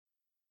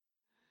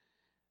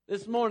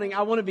This morning,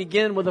 I want to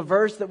begin with a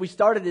verse that we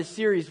started this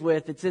series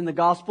with. It's in the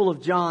Gospel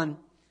of John,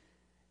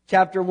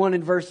 chapter 1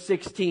 and verse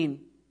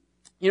 16.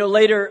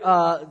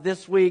 Later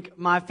this week,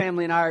 my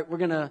family and we're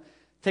going to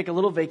take a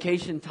little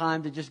vacation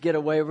time to just get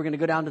away. We're going to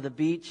go down to the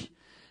beach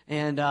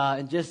and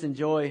just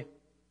enjoy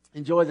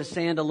the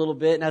sand a little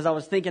bit. And as I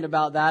was thinking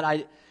about that,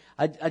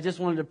 I just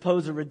wanted to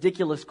pose a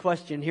ridiculous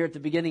question here at the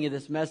beginning of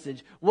this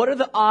message. What are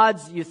the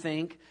odds, you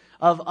think,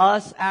 of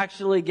us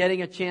actually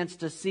getting a chance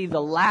to see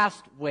the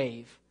last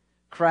wave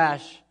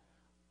crash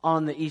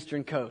on the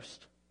eastern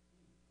coast?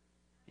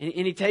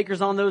 Any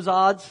takers on those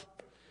odds?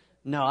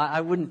 No,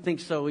 I wouldn't think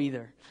so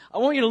either. I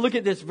want you to look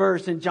at this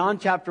verse in John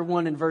chapter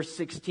 1 and verse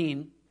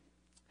 16,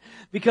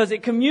 because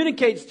it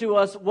communicates to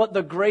us what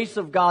the grace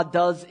of God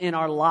does in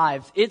our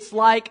lives. It's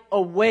like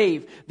a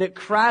wave that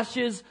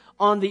crashes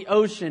on the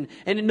ocean,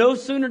 and no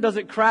sooner does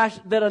it crash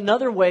that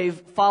another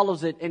wave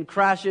follows it and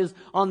crashes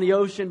on the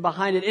ocean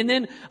behind it, and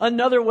then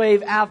another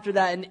wave after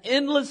that, and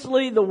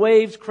endlessly the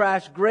waves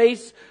crash,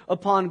 grace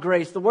upon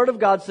grace. The Word of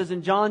God says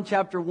in John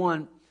chapter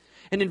 1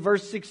 and in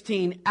verse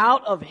 16,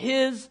 out of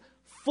His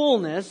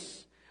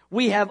fullness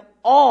we have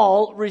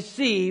all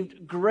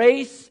received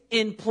grace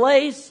in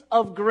place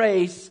of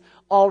grace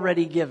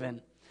already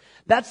given.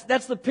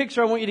 That's the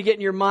picture I want you to get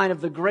in your mind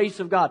of the grace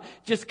of God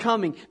just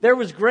coming. There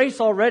was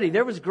grace already.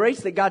 There was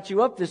grace that got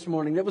you up this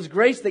morning. There was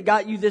grace that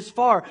got you this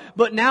far.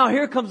 But now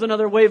here comes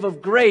another wave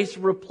of grace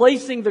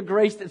replacing the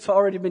grace that's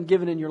already been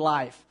given in your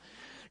life.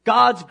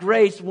 God's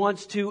grace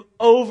wants to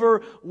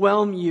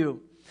overwhelm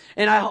you.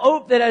 And I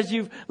hope that as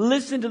you've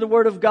listened to the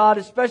Word of God,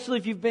 especially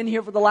if you've been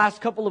here for the last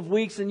couple of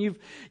weeks, and you've,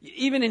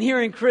 even in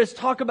hearing Chris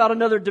talk about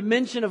another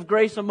dimension of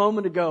grace a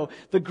moment ago,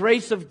 the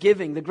grace of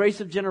giving, the grace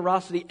of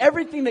generosity,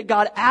 everything that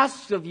God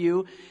asks of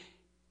you,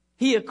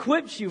 He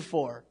equips you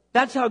for.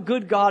 That's how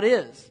good God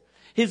is.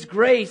 His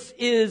grace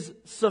is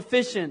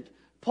sufficient,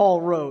 Paul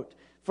wrote,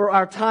 for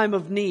our time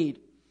of need.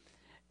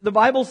 The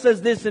Bible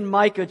says this in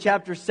Micah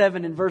chapter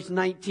 7 and verse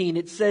 19.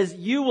 It says,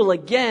 "You will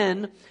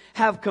again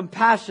have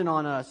compassion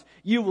on us.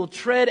 You will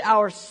tread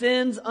our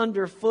sins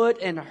underfoot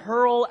and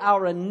hurl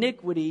our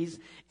iniquities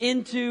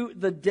into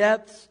the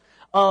depths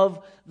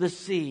of the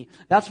sea."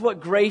 That's what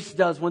grace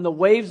does. When the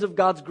waves of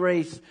God's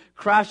grace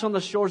crash on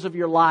the shores of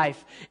your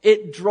life,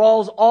 it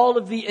draws all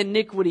of the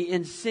iniquity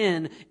and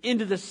sin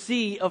into the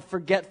sea of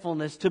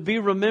forgetfulness to be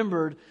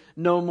remembered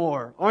no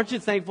more. Aren't you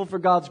thankful for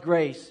God's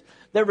grace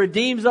that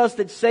redeems us,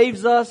 that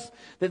saves us,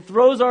 that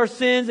throws our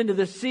sins into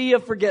the sea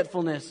of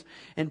forgetfulness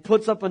and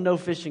puts up a no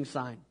fishing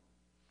sign?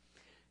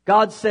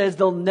 God says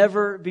they'll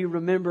never be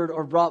remembered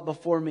or brought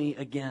before me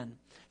again.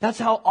 That's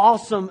how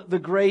awesome the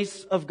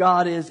grace of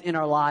God is in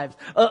our lives.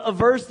 A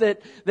verse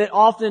that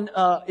often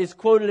is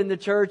quoted in the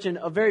church, and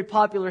a very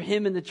popular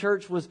hymn in the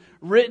church was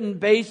written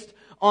based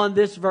on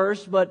this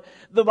verse. But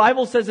the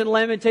Bible says in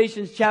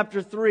Lamentations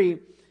chapter 3,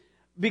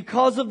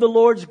 "Because of the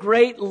Lord's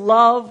great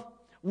love,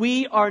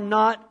 we are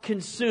not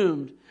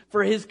consumed,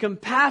 for His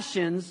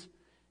compassions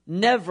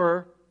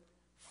never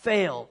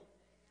fail."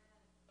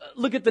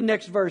 Look at the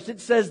next verse.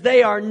 It says,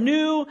 "They are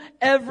new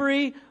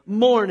every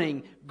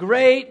morning.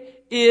 Great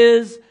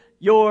is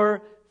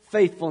your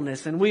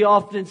faithfulness." And we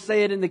often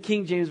say it in the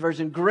King James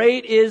Version,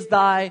 "Great is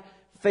thy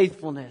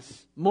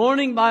faithfulness.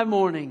 Morning by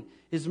morning,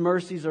 His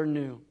mercies are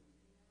new."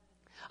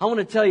 I want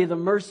to tell you, the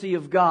mercy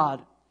of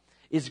God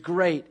is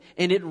great,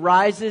 and it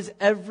rises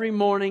every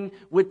morning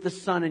with the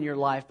sun in your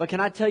life. But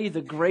can I tell you,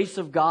 the grace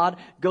of God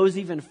goes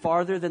even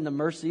farther than the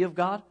mercy of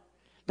God?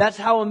 That's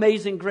how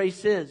amazing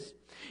grace is.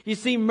 You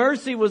see,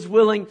 mercy was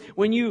willing,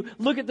 when you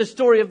look at the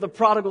story of the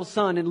prodigal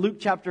son in Luke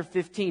chapter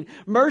 15,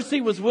 mercy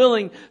was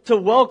willing to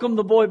welcome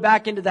the boy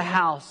back into the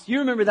house. You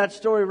remember that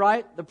story,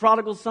 right? The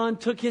prodigal son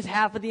took his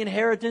half of the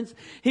inheritance.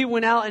 He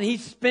went out and he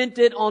spent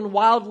it on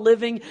wild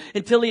living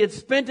until he had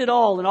spent it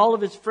all, and all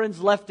of his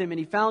friends left him, and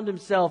he found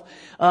himself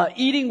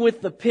eating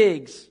with the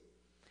pigs.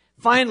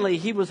 Finally,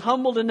 he was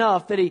humbled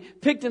enough that he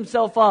picked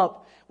himself up.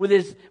 With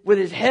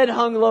his head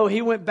hung low,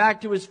 he went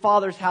back to his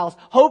father's house,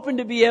 hoping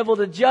to be able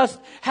to just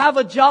have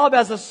a job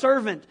as a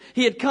servant.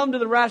 He had come to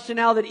the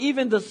rationale that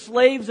even the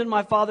slaves in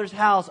my father's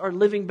house are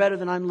living better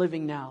than I'm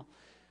living now.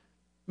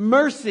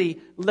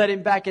 Mercy led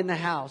him back in the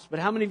house. But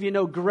how many of you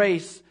know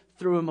grace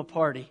threw him a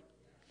party?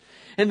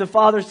 And the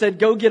father said,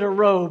 "Go get a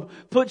robe,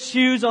 put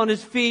shoes on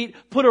his feet,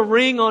 put a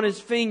ring on his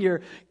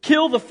finger,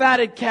 kill the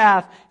fatted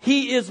calf.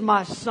 He is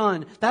my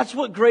son." That's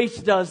what grace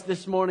does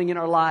this morning in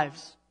our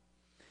lives.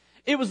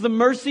 It was the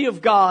mercy of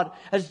God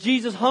as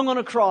Jesus hung on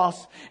a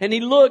cross and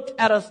He looked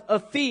at a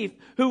thief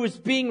who was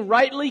being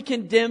rightly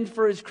condemned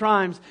for his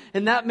crimes.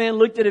 And that man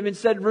looked at Him and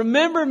said,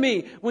 "Remember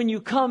me when you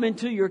come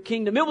into your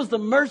kingdom." It was the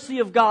mercy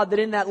of God that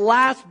in that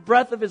last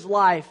breath of his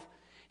life,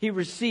 he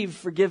received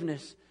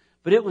forgiveness.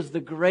 But it was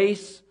the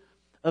grace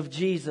of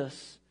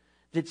Jesus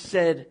that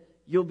said,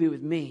 "You'll be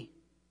with me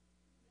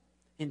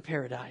in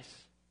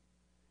paradise."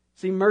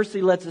 See,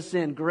 mercy lets us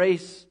in.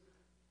 Grace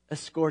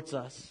escorts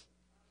us.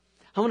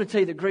 I want to tell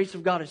you, the grace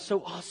of God is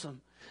so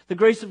awesome. The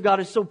grace of God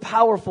is so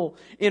powerful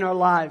in our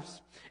lives.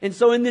 And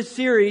so in this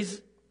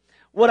series,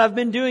 what I've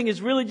been doing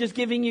is really just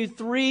giving you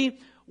 3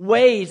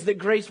 ways that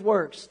grace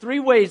works. 3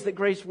 ways that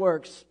grace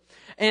works.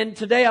 And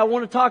today I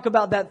want to talk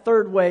about that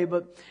third way.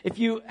 But if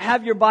you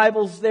have your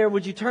Bibles there,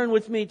 would you turn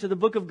with me to the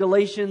book of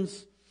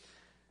Galatians?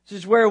 This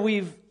is where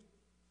we've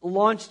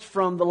launched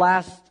from the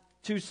last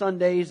 2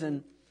 Sundays,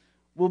 and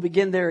we'll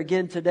begin there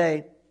again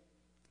today.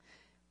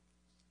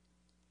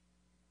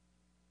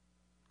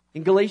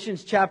 In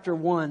Galatians chapter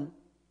 1,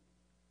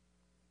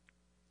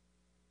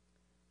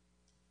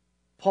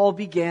 Paul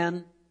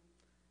began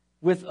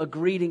with a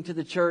greeting to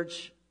the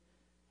church.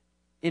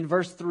 In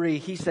verse 3,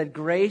 he said,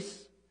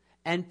 "Grace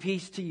and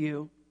peace to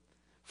you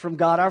from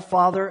God our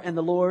Father and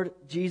the Lord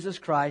Jesus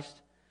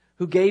Christ,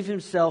 who gave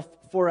Himself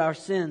for our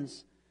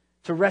sins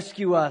to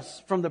rescue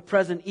us from the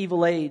present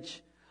evil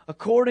age,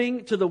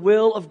 according to the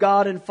will of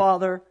God and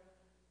Father.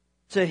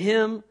 To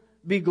Him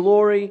be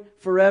glory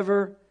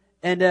forever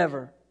and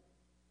ever."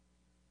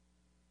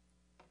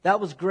 That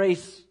was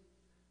grace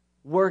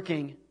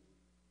working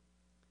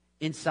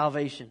in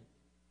salvation.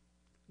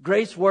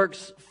 Grace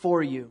works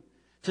for you,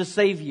 to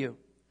save you.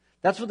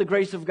 That's what the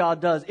grace of God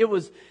does. It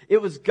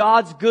was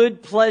God's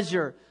good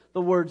pleasure,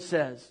 the Word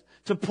says,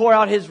 to pour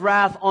out His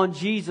wrath on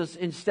Jesus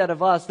instead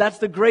of us. That's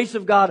the grace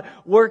of God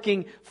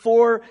working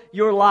for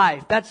your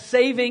life. That's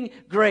saving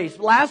grace.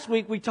 Last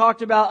week we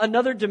talked about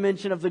another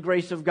dimension of the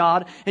grace of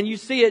God, and you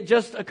see it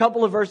just a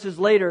couple of verses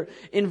later.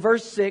 In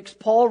verse 6,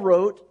 Paul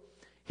wrote,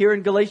 here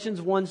in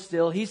Galatians 1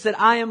 still, he said,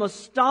 "I am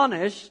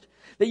astonished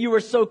that you are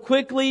so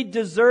quickly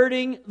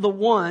deserting the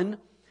one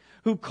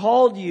who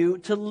called you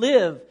to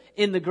live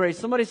in the grace."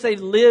 Somebody say,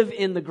 live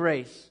in the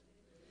grace.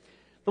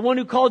 The one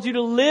who called you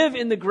to live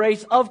in the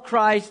grace of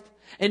Christ,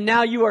 and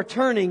now you are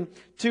turning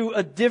to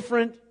a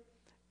different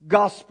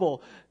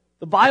gospel.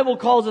 The Bible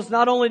calls us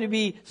not only to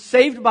be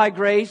saved by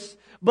grace,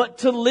 but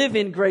to live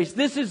in grace.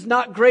 This is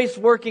not grace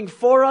working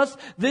for us.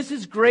 This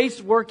is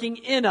grace working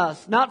in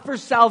us. Not for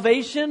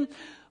salvation,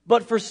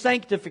 but for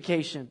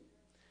sanctification.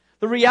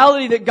 The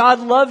reality that God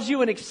loves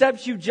you and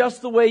accepts you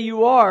just the way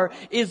you are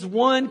is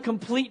one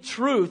complete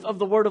truth of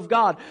the Word of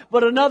God.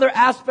 But another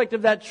aspect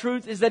of that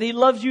truth is that He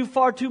loves you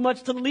far too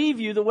much to leave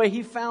you the way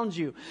He found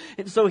you.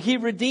 And so He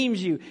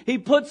redeems you. He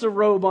puts a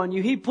robe on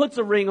you. He puts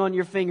a ring on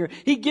your finger.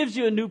 He gives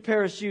you a new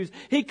pair of shoes.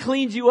 He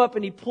cleans you up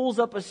and He pulls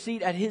up a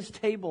seat at His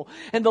table.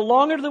 And the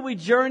longer that we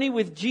journey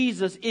with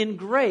Jesus in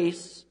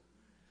grace,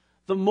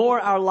 the more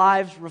our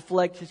lives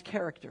reflect His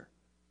character.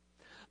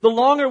 The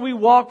longer we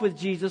walk with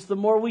Jesus, the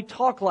more we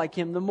talk like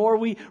Him, the more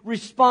we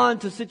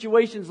respond to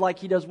situations like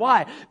He does.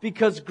 Why?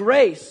 Because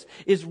grace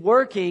is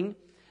working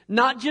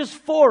not just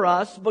for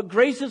us, but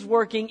grace is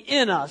working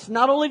in us.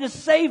 Not only to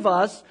save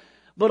us,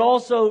 but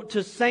also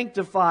to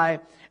sanctify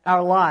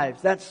our lives.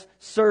 That's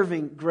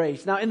serving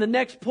grace. Now, in the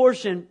next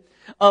portion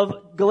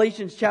of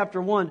Galatians chapter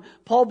 1,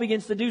 Paul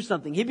begins to do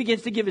something. He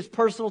begins to give his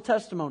personal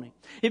testimony.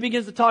 He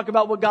begins to talk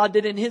about what God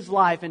did in his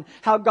life and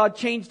how God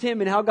changed him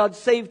and how God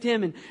saved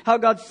him and how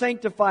God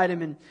sanctified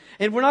him.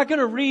 And we're not going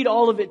to read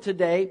all of it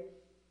today,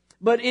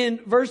 but in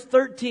verse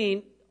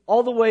 13,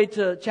 all the way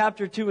to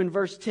chapter 2 and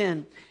verse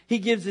 10, he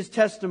gives his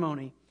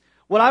testimony.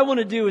 What I want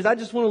to do is I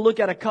just want to look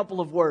at a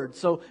couple of words.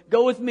 So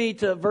go with me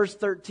to verse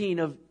 13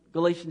 of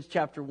Galatians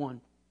chapter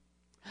 1.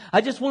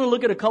 I just want to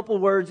look at a couple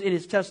of words in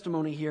his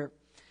testimony here.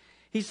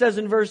 He says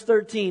in verse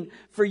 13,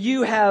 "For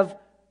you have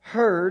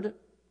heard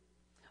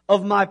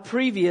of my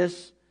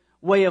previous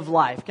way of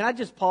life." Can I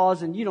just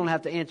pause, and you don't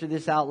have to answer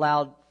this out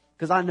loud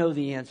because I know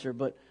the answer,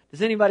 but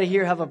does anybody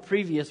here have a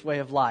previous way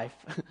of life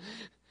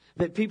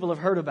that people have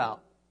heard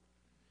about?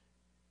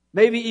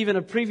 Maybe even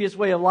a previous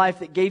way of life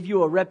that gave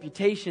you a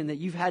reputation that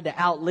you've had to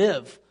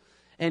outlive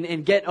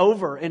and get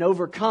over and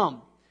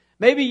overcome.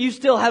 Maybe you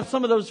still have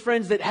some of those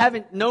friends that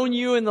haven't known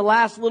you in the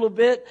last little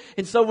bit.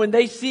 And so when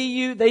they see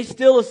you, they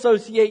still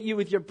associate you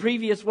with your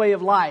previous way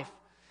of life.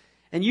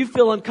 And you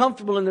feel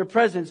uncomfortable in their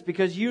presence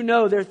because you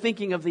know they're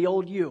thinking of the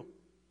old you.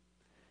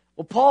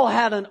 Well, Paul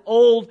had an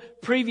old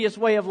previous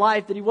way of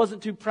life that he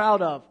wasn't too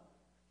proud of.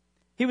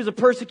 He was a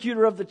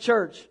persecutor of the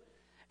church.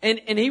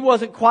 And he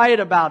wasn't quiet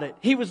about it.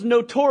 He was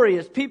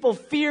notorious. People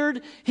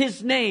feared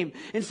his name.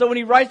 And so when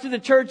he writes to the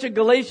church at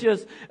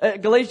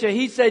Galatia,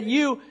 he said,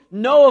 "You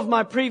know of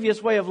my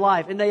previous way of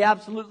life." And they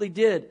absolutely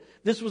did.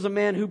 This was a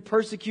man who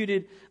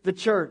persecuted the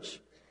church.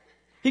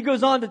 He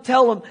goes on to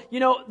tell them,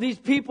 these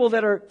people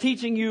that are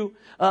teaching you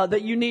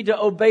that you need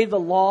to obey the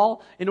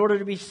law in order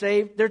to be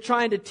saved, they're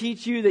trying to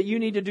teach you that you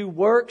need to do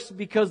works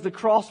because the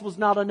cross was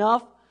not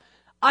enough.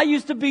 I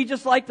used to be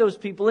just like those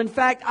people. In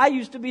fact, I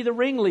used to be the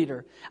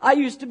ringleader. I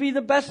used to be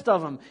the best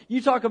of them. You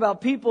talk about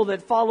people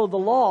that follow the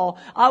law.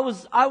 I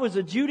was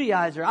a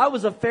Judaizer. I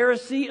was a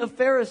Pharisee of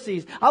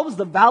Pharisees. I was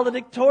the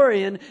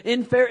valedictorian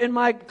in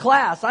my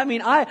class. I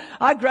mean,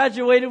 I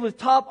graduated with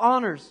top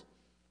honors.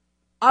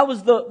 I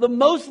was the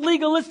most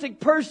legalistic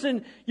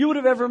person you would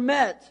have ever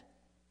met.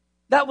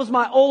 That was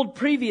my old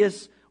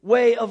previous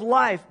way of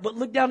life. But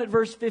look down at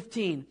verse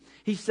 15.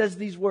 He says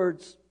these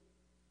words,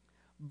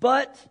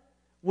 But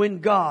when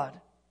God,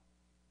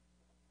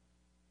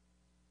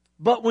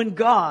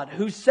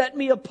 who set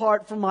me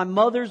apart from my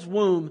mother's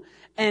womb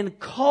and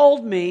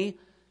called me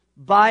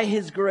by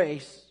His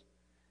grace,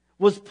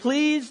 was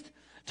pleased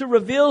to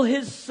reveal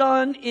His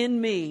Son in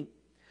me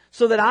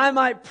so that I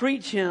might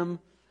preach Him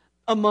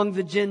among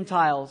the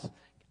Gentiles.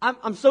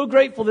 I'm so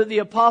grateful that the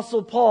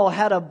Apostle Paul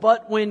had a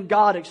but when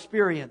God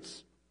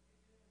experience.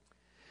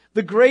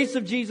 The grace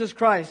of Jesus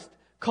Christ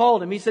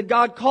called him. He said,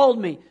 God called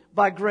me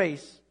by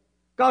grace.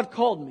 God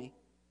called me.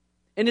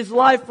 And his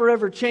life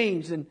forever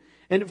changed.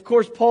 And of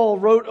course, Paul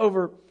wrote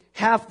over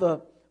half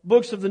the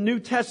books of the New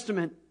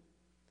Testament.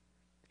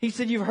 He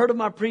said, you've heard of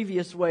my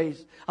previous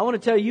ways. I want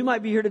to tell you, you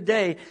might be here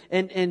today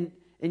and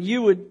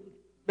you would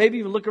maybe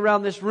even look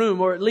around this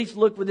room, or at least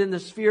look within the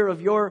sphere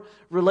of your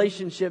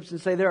relationships and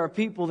say, there are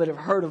people that have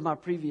heard of my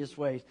previous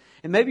ways.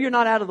 And maybe you're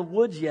not out of the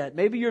woods yet.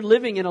 Maybe you're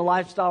living in a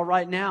lifestyle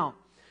right now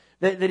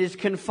that is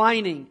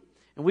confining.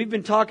 And we've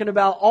been talking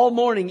about all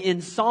morning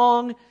in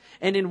song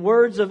and in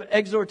words of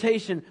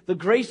exhortation, the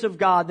grace of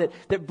God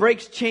that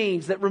breaks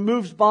chains, that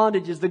removes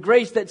bondages, the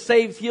grace that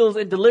saves, heals,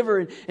 and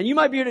delivers. And you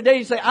might be here today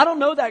and say, I don't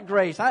know that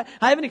grace. I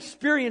haven't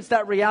experienced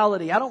that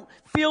reality. I don't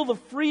feel the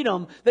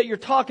freedom that you're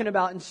talking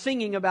about and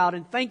singing about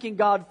and thanking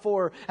God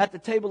for at the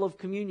table of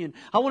communion.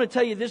 I want to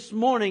tell you this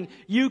morning,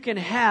 you can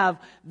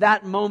have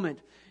that moment.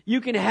 You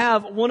can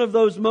have one of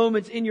those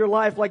moments in your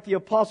life like the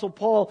Apostle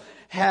Paul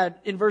had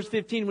in verse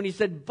 15 when he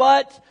said,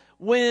 but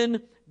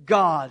when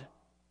God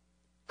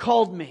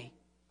called me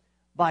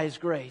by His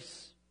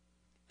grace.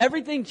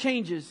 Everything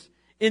changes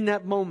in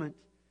that moment.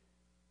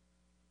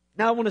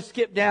 Now I want to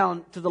skip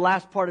down to the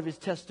last part of his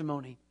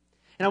testimony.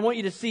 And I want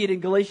you to see it in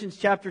Galatians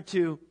chapter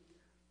 2,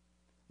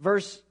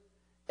 verse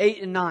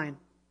 8 and 9.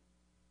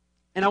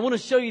 And I want to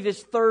show you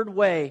this third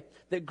way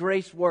that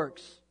grace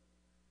works.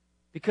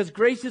 Because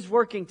grace is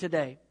working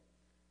today.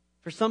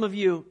 For some of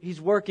you,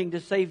 He's working to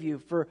save you.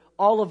 For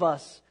all of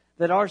us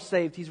that are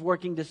saved, He's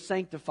working to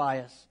sanctify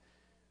us.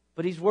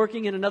 But He's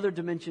working in another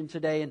dimension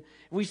today. And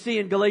we see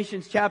in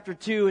Galatians chapter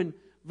 2 and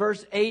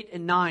verse 8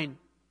 and 9.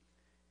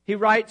 He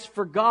writes,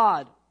 for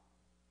God,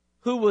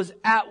 who was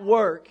at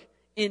work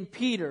in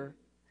Peter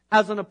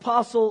as an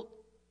apostle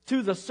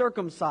to the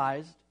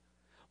circumcised,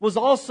 was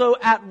also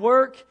at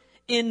work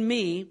in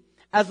me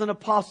as an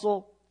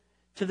apostle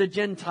to the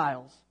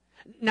Gentiles.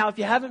 Now, if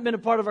you haven't been a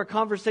part of our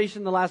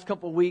conversation the last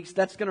couple of weeks,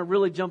 that's going to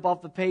really jump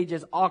off the page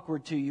as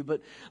awkward to you.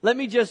 But let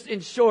me just, in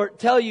short,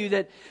 tell you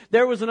that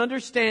there was an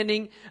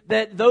understanding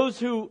that those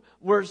who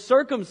were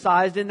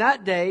circumcised in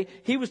that day,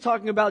 he was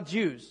talking about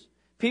Jews,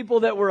 people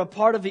that were a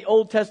part of the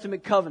Old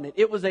Testament covenant.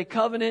 It was a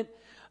covenant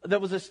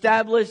that was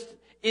established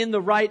in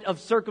the rite of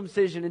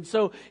circumcision. And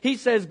so he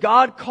says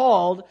God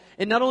called,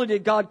 and not only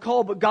did God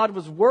call, but God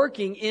was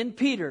working in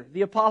Peter,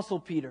 the Apostle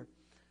Peter,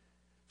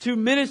 to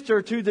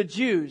minister to the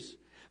Jews.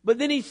 But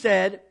then he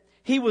said,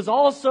 He was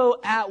also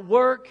at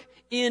work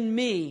in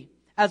me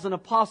as an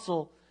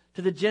apostle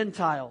to the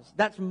Gentiles.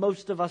 That's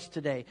most of us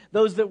today.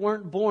 Those that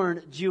weren't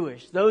born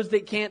Jewish. Those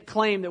that can't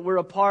claim that we're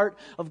a part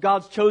of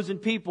God's chosen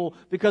people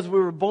because we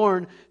were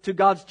born to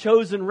God's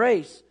chosen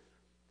race.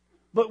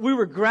 But we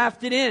were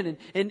grafted in.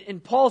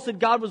 And Paul said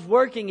God was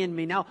working in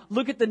me. Now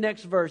look at the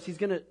next verse. He's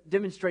going to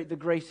demonstrate the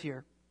grace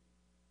here.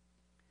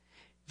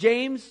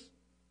 James,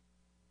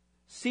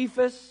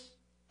 Cephas,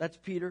 that's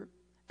Peter,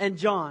 and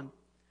John,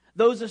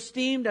 those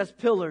esteemed as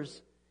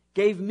pillars,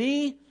 gave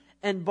me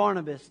and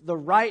Barnabas the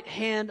right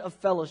hand of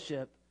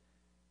fellowship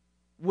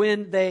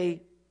when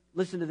they,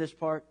 listen to this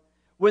part,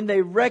 when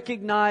they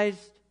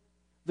recognized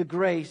the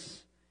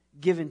grace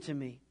given to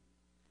me.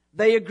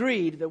 They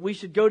agreed that we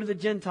should go to the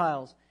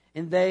Gentiles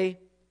and they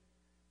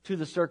to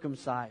the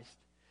circumcised.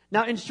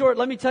 Now, in short,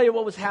 let me tell you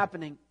what was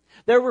happening.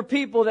 There were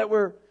people that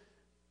were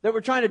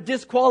trying to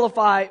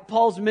disqualify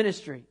Paul's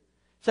ministry.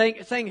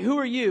 Saying, who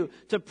are you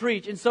to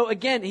preach? And so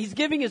again, he's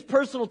giving his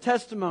personal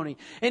testimony.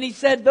 And he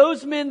said,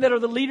 those men that are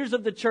the leaders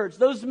of the church,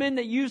 those men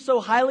that you so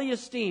highly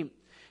esteem,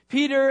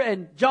 Peter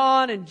and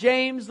John and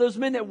James, those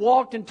men that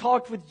walked and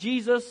talked with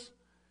Jesus,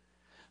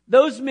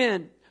 those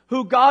men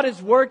who God is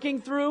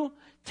working through,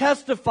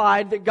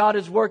 testified that God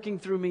is working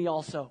through me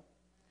also.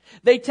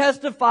 They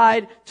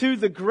testified to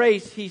the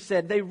grace, he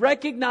said. They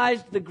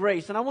recognized the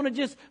grace. And I want to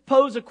just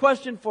pose a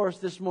question for us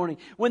this morning.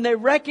 When they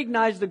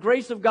recognized the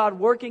grace of God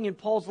working in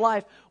Paul's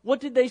life, what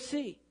did they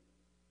see?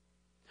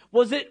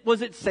 Was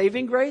it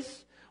saving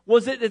grace?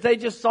 Was it that they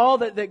just saw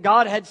that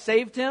God had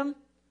saved him?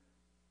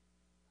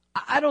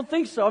 I don't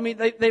think so. I mean,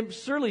 they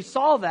surely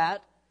saw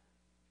that.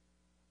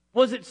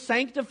 Was it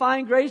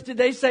sanctifying grace? Did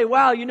they say,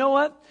 wow, you know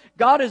what?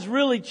 God is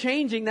really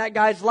changing that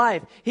guy's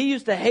life. He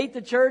used to hate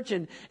the church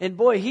and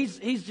boy,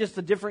 he's just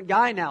a different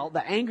guy now.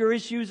 The anger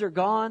issues are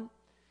gone.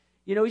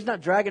 You know, he's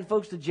not dragging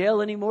folks to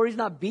jail anymore. He's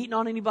not beating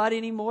on anybody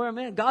anymore.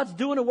 Man, God's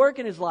doing a work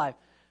in his life.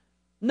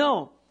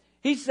 No.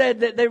 He said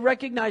that they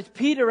recognized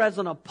Peter as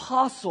an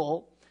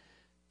apostle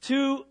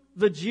to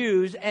the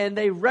Jews and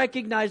they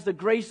recognized the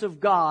grace of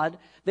God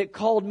that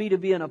called me to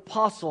be an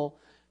apostle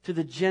to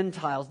the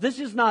Gentiles. This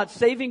is not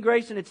saving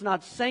grace and it's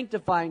not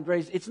sanctifying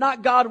grace. It's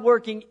not God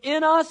working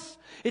in us.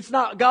 It's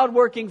not God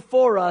working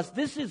for us.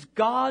 This is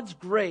God's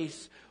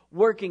grace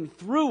working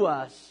through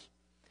us.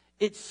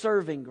 It's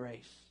serving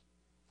grace.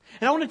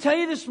 And I want to tell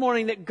you this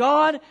morning that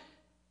God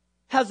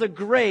has a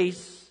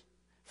grace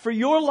for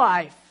your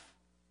life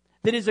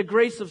that is a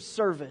grace of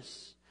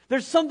service.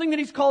 There's something that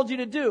He's called you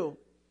to do.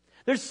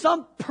 There's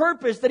some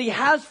purpose that He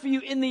has for you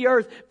in the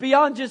earth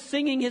beyond just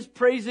singing His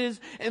praises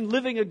and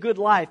living a good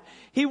life.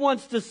 He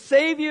wants to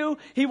save you.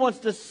 He wants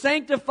to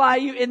sanctify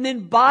you. And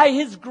then by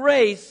His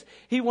grace,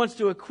 He wants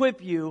to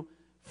equip you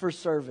for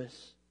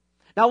service.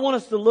 Now I want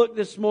us to look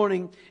this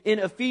morning in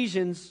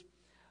Ephesians,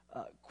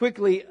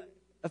 quickly,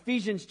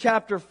 Ephesians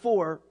chapter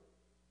 4,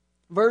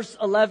 verse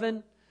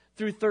 11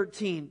 through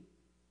 13.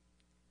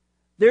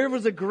 There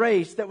was a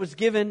grace that was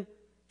given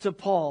to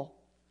Paul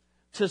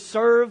to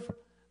serve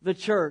the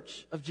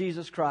church of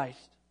Jesus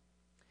Christ.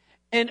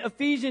 And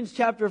Ephesians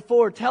chapter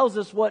 4 tells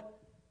us what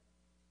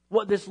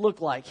this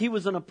looked like. He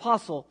was an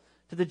apostle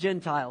to the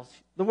Gentiles.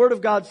 The Word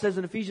of God says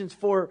in Ephesians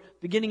 4,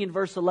 beginning in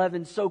verse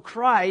 11, so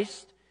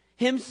Christ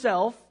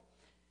Himself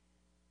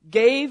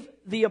gave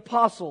the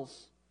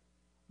apostles,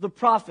 the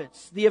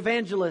prophets, the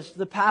evangelists,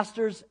 the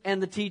pastors,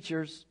 and the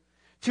teachers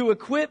to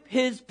equip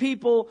His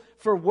people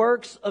for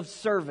works of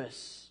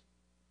service.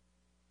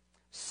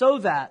 So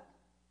that,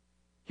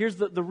 here's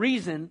the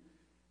reason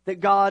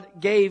that God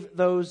gave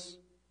those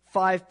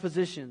 5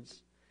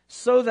 positions.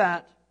 So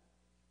that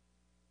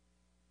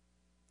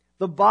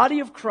the body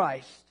of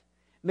Christ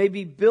may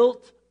be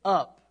built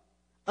up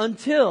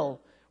until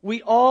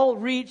we all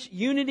reach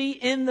unity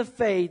in the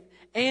faith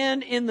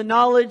and in the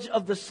knowledge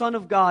of the Son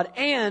of God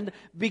and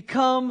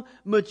become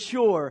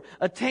mature,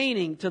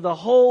 attaining to the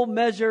whole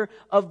measure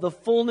of the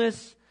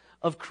fullness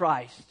of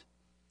Christ.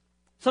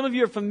 Some of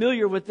you are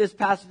familiar with this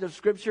passage of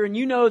Scripture, and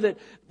you know that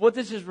what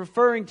this is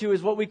referring to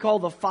is what we call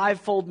the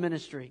fivefold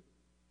ministry.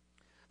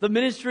 The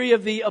ministry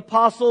of the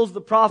apostles,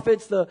 the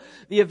prophets, the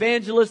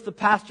evangelists, the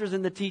pastors,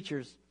 and the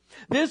teachers.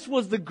 This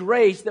was the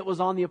grace that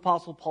was on the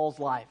Apostle Paul's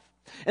life.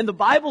 And the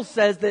Bible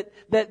says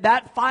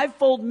that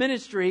fivefold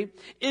ministry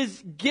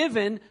is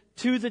given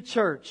to the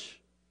church.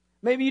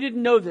 Maybe you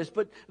didn't know this,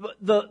 but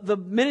the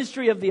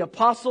ministry of the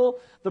apostle,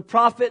 the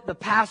prophet, the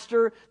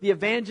pastor, the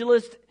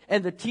evangelist,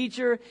 and the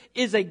teacher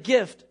is a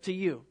gift to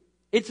you.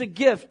 It's a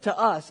gift to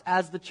us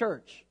as the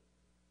church.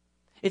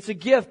 It's a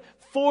gift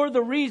for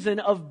the reason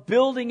of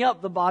building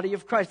up the body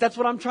of Christ. That's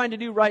what I'm trying to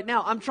do right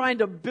now. I'm trying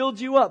to build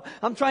you up.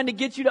 I'm trying to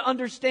get you to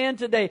understand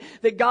today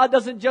that God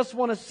doesn't just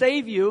want to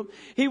save you.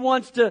 He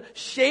wants to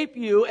shape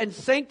you and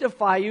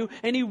sanctify you,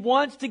 and He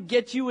wants to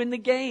get you in the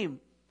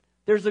game.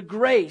 There's a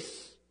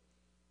grace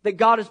that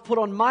God has put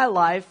on my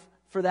life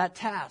for that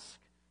task.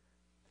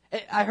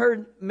 I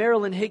heard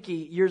Marilyn Hickey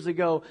years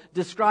ago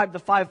describe the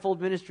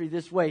fivefold ministry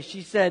this way.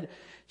 She said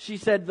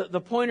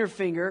the pointer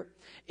finger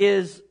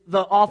is the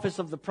office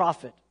of the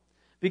prophet,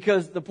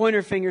 because the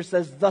pointer finger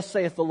says, "Thus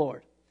saith the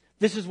Lord."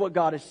 This is what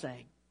God is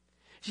saying.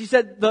 She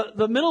said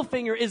the middle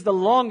finger is the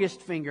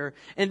longest finger,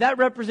 and that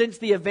represents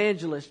the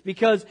evangelist,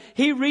 because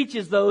he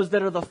reaches those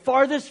that are the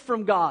farthest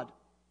from God.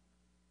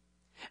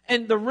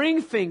 And the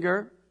ring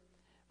finger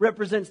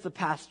represents the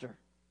pastor,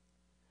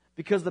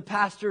 because the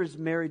pastor is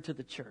married to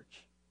the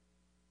church.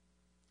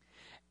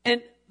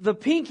 And the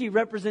pinky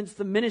represents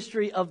the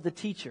ministry of the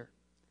teacher,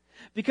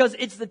 because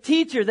it's the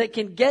teacher that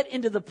can get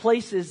into the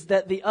places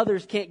that the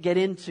others can't get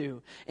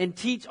into and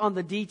teach on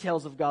the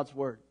details of God's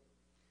Word.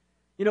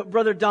 You know,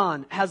 Brother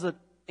Don has an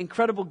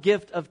incredible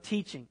gift of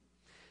teaching.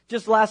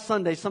 Just last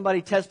Sunday,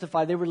 somebody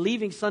testified. They were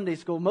leaving Sunday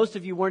school. Most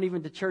of you weren't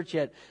even to church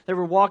yet. They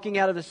were walking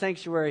out of the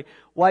sanctuary,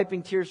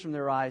 wiping tears from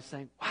their eyes,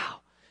 saying,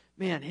 "Wow,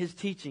 man, his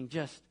teaching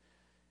just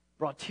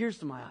brought tears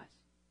to my eyes."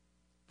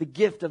 The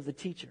gift of the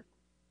teacher.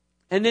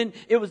 And then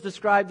it was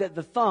described that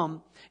the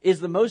thumb is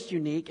the most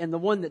unique and the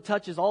one that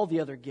touches all the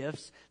other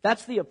gifts.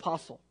 That's the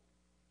apostle.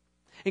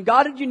 And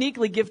God had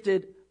uniquely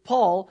gifted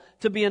Paul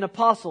to be an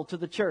apostle to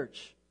the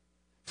church,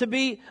 to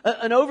be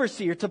an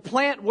overseer, to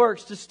plant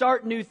works, to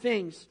start new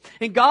things.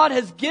 And God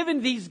has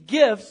given these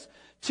gifts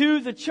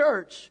to the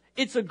church.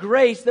 It's a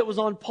grace that was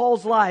on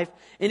Paul's life,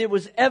 and it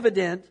was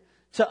evident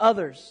to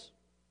others.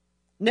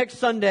 Next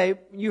Sunday,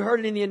 you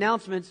heard it in the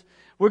announcements,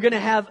 we're going to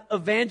have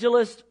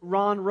evangelist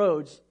Ron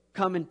Rhodes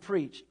come and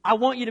preach. I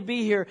want you to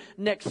be here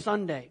next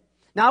Sunday.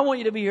 Now, I want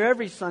you to be here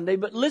every Sunday,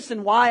 but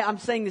listen why I'm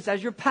saying this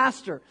as your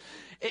pastor.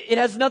 It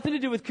has nothing to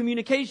do with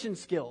communication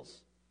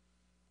skills.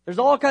 There's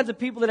all kinds of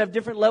people that have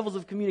different levels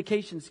of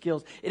communication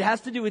skills. It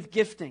has to do with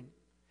gifting.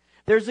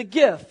 There's a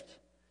gift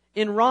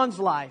in Ron's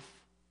life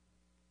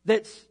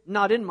that's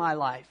not in my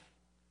life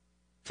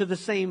to the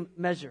same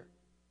measure.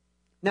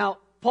 Now,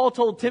 Paul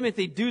told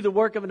Timothy, do the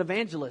work of an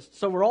evangelist.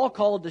 So we're all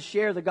called to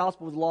share the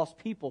gospel with lost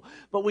people.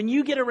 But when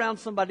you get around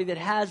somebody that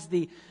has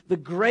the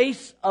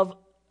grace of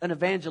an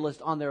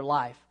evangelist on their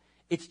life,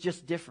 it's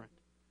just different.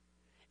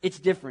 It's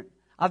different.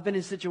 I've been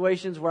in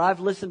situations where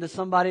I've listened to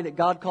somebody that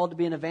God called to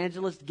be an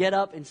evangelist get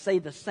up and say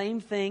the same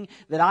thing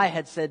that I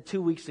had said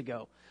 2 weeks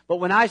ago.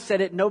 But when I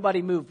said it,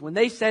 nobody moved. When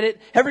they said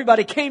it,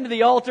 everybody came to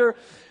the altar,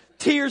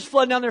 tears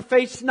flooding down their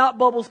face, snot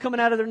bubbles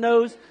coming out of their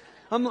nose.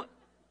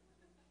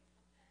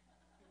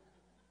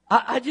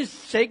 I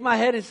just shake my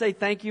head and say,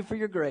 thank you for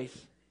your grace.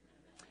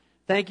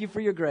 Thank you for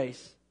your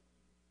grace.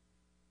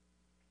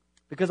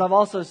 Because I've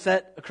also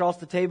sat across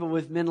the table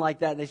with men like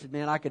that, and they said,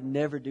 man, I could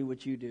never do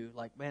what you do.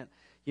 Like, man,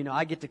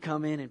 I get to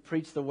come in and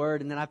preach the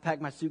word, and then I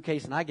pack my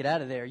suitcase and I get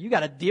out of there. You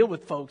got to deal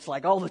with folks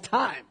like all the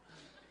time.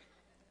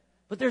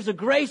 But there's a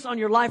grace on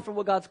your life for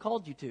what God's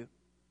called you to.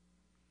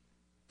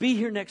 Be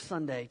here next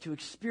Sunday to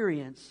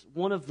experience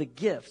one of the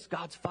gifts,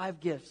 God's 5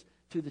 gifts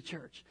to the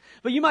church.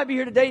 But you might be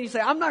here today and you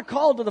say, I'm not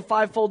called to the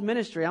fivefold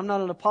ministry. I'm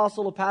not an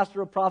apostle, a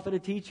pastor, a prophet, a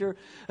teacher,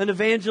 an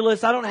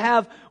evangelist. I don't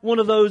have one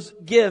of those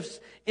gifts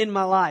in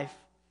my life.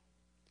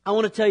 I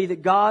want to tell you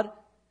that God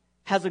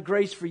has a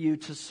grace for you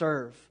to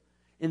serve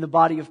in the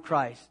body of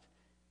Christ.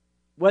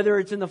 Whether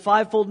it's in the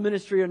fivefold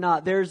ministry or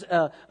not, there's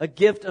a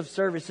gift of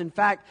service. In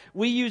fact,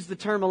 we use the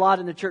term a lot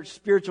in the church,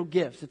 spiritual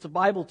gifts. It's a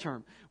Bible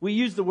term. We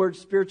use the word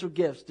spiritual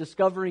gifts,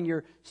 discovering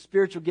your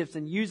spiritual gifts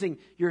and using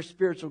your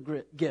spiritual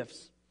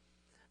gifts.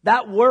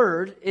 That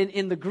word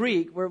in the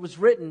Greek, where it was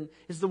written,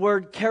 is the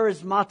word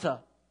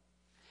charismata.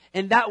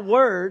 And that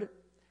word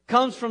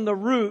comes from the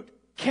root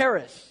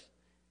charis.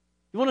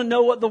 You want to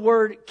know what the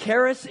word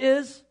charis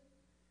is?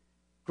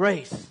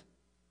 Grace.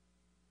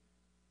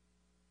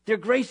 They're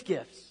grace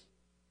gifts.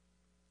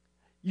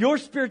 Your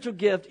spiritual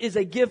gift is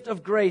a gift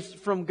of grace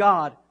from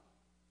God.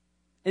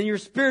 And your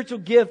spiritual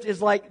gift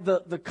is like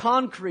the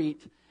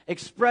concrete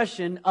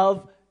expression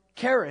of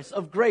charis,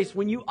 of grace.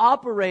 When you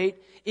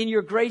operate in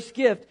your grace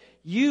gift,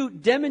 you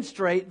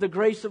demonstrate the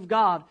grace of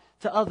God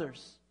to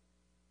others.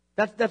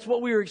 That's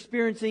what we were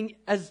experiencing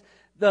as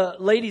the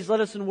ladies led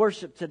us in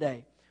worship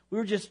today. We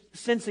were just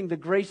sensing the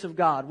grace of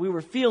God. We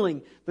were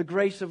feeling the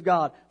grace of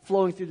God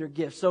flowing through their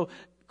gifts. So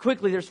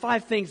quickly, there's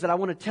 5 things that I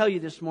want to tell you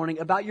this morning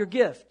about your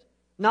gift.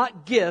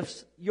 Not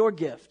gifts, your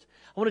gift.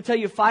 I want to tell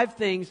you 5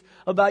 things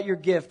about your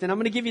gift. And I'm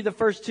going to give you the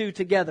first 2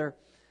 together.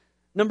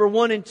 Number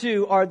 1 and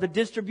 2 are the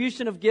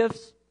distribution of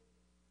gifts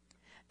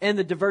and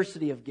the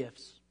diversity of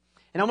gifts.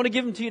 And I'm going to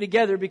give them to you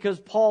together because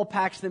Paul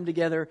packs them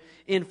together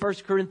in 1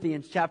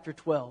 Corinthians chapter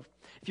 12.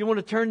 If you want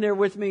to turn there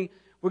with me,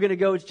 we're going to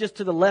go, it's just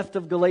to the left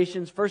of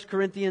Galatians, 1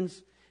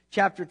 Corinthians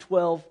chapter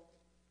 12.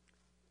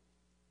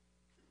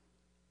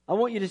 I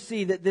want you to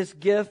see that this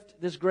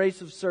gift, this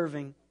grace of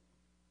serving,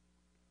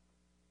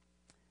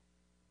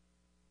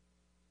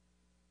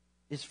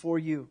 is for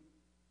you.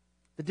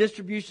 The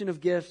distribution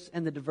of gifts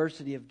and the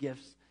diversity of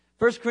gifts.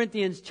 1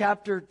 Corinthians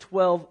chapter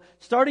 12,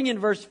 starting in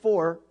verse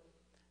 4,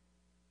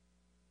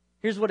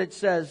 here's what it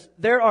says.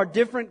 There are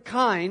different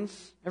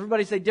kinds.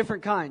 Everybody say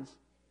different kinds.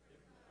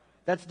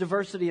 That's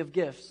diversity of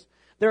gifts.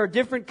 There are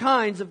different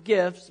kinds of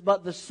gifts,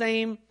 but the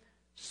same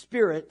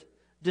Spirit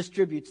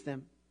distributes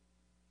them.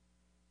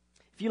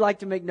 If you like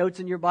to make notes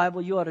in your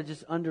Bible, you ought to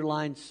just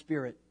underline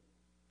Spirit.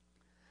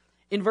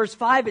 In verse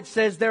 5, it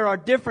says there are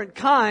different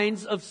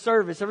kinds of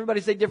service.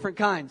 Everybody say different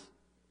kinds.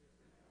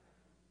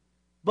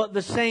 But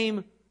the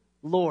same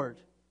Lord.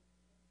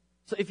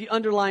 So if you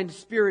underlined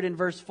Spirit in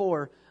verse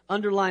 4,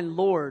 underline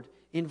Lord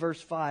in verse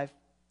 5.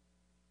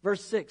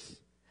 Verse 6.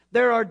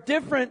 There are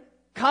different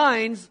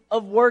kinds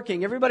of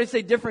working. Everybody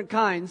say different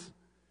kinds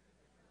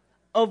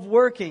of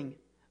working.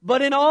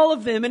 But in all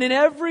of them and in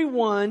every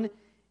one,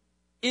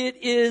 it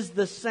is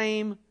the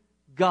same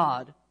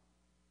God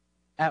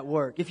at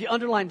work. If you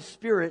underlined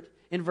Spirit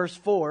in verse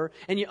 4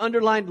 and you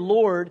underlined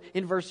Lord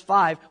in verse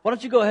 5, why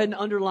don't you go ahead and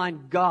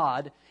underline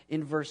God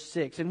in verse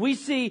 6. And we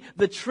see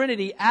the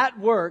Trinity at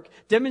work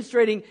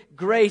demonstrating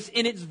grace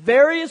in its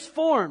various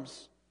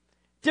forms.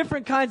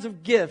 Different kinds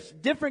of gifts,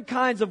 different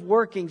kinds of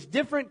workings,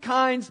 different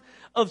kinds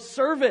of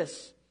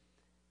service.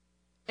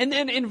 And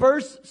then in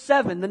verse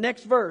 7, the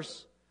next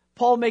verse,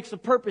 Paul makes a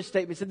purpose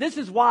statement. So this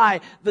is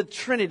why the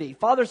Trinity,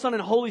 Father, Son,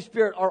 and Holy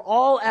Spirit are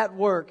all at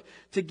work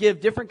to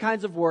give different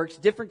kinds of works,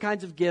 different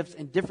kinds of gifts,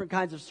 and different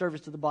kinds of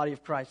service to the body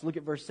of Christ. Look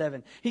at verse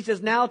 7. He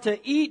says, now to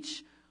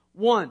each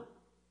one,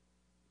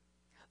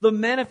 the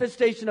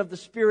manifestation of the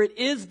Spirit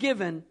is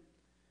given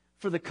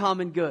for the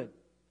common good.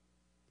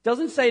 It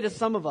doesn't say to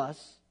some of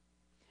us.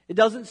 It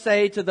doesn't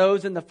say to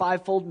those in the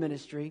fivefold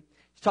ministry.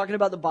 He's talking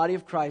about the body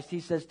of Christ. He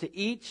says to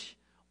each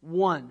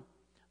one,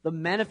 the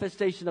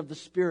manifestation of the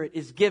Spirit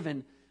is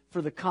given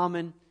for the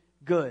common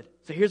good.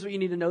 So here's what you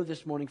need to know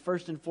this morning.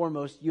 First and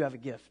foremost, you have a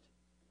gift.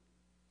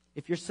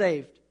 If you're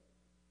saved,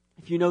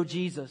 if you know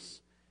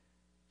Jesus,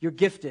 you're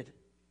gifted.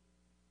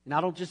 And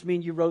I don't just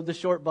mean you rode the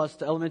short bus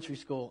to elementary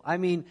school. I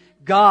mean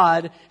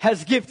God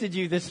has gifted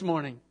you this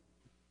morning.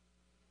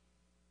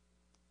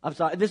 I'm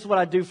sorry, this is what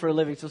I do for a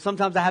living, so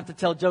sometimes I have to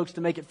tell jokes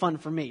to make it fun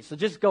for me. So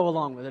just go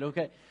along with it,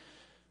 okay?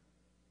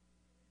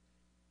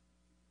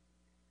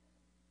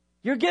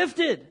 You're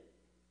gifted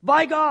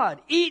by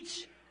God.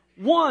 Each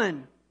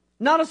one.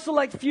 Not a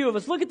select few of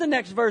us. Look at the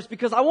next verse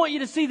because I want you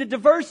to see the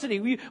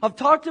diversity. I've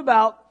talked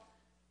about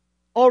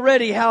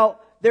already how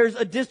there's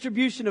a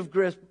distribution of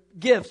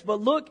gifts. But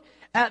look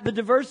at the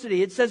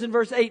diversity. It says in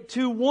verse 8,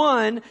 to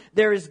one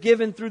there is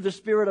given through the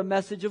Spirit a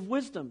message of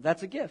wisdom.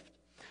 That's a gift.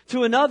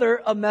 To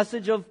another, a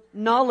message of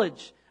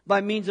knowledge by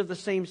means of the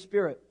same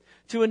Spirit.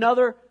 To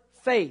another,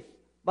 faith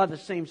by the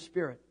same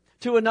Spirit.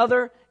 To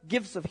another,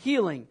 gifts of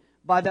healing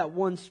by that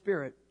one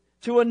Spirit.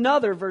 To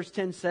another, verse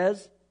 10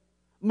 says,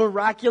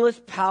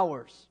 miraculous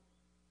powers.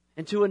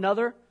 And to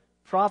another,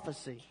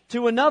 prophecy.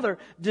 To another,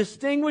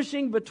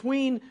 distinguishing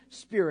between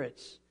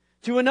spirits.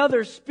 To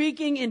another,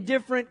 speaking in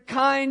different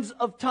kinds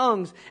of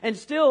tongues. And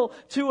still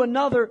to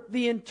another,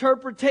 the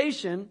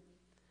interpretation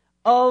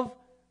of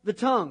the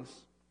tongues.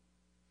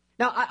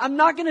 Now, I'm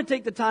not going to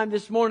take the time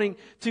this morning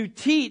to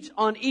teach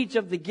on each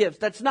of the gifts.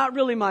 That's not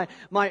really my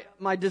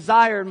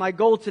desire and my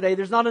goal today.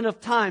 There's not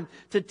enough time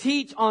to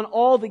teach on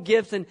all the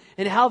gifts and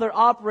how they're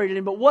operated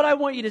in. But what I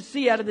want you to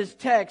see out of this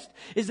text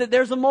is that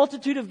there's a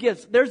multitude of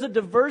gifts. There's a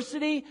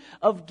diversity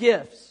of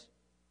gifts.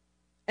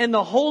 And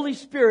the Holy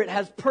Spirit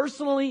has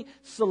personally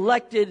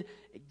selected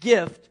a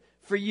gift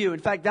for you. In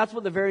fact, that's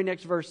what the very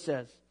next verse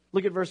says.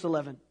 Look at verse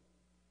 11.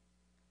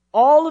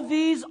 All of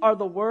these are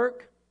the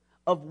work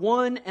of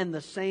one and the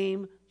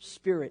same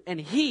Spirit. And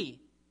He,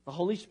 the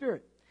Holy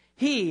Spirit,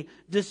 He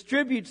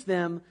distributes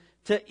them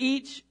to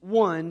each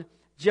one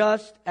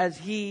just as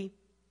He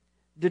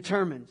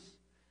determines.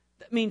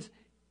 That means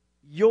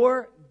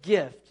your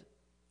gift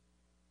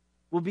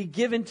will be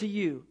given to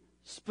you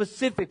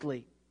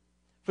specifically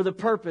for the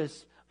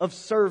purpose of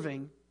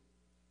serving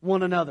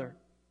one another.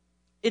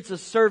 It's a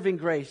serving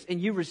grace,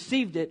 and you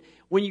received it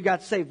when you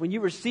got saved, when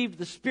you received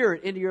the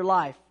Spirit into your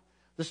life.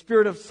 The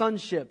spirit of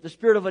sonship, the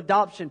spirit of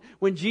adoption.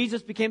 When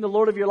Jesus became the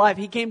Lord of your life,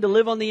 He came to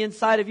live on the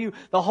inside of you.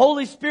 The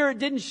Holy Spirit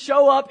didn't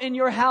show up in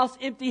your house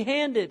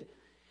empty-handed.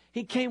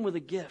 He came with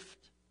a gift.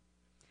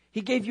 He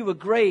gave you a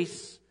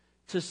grace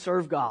to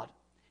serve God.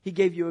 He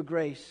gave you a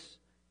grace.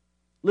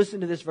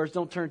 Listen to this verse.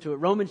 Don't turn to it.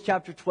 Romans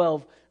chapter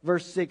 12,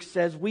 verse 6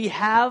 says, we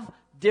have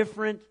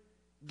different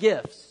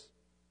gifts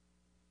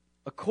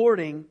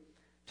according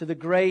to the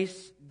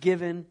grace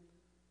given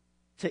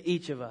to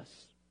each of us.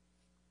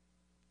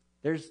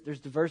 There's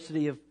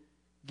diversity of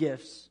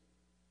gifts.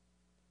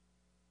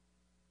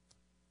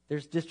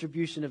 There's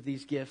distribution of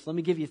these gifts. Let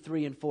me give you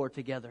 3 and 4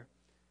 together.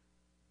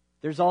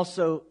 There's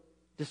also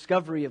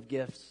discovery of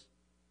gifts.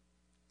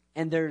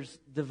 And there's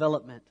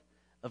development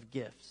of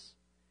gifts.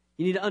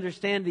 You need to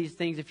understand these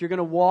things if you're going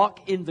to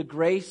walk in the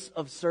grace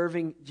of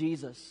serving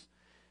Jesus.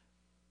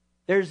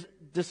 There's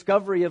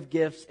discovery of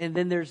gifts, and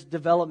then there's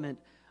development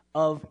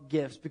of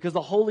gifts. Because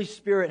the Holy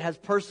Spirit has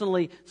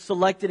personally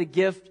selected a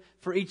gift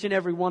for each and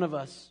every one of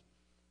us.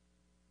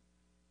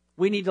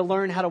 We need to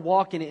learn how to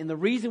walk in it. And the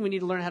reason we need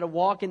to learn how to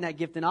walk in that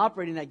gift and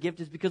operate in that gift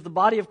is because the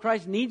body of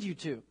Christ needs you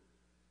to. In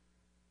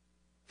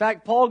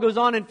fact, Paul goes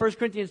on in 1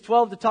 Corinthians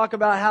 12 to talk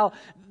about how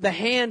the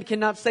hand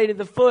cannot say to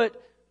the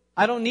foot,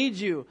 I don't need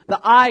you.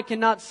 The eye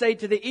cannot say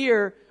to the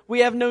ear, we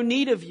have no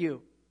need of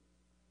you.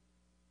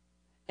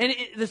 And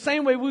the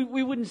same way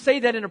we wouldn't say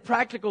that in a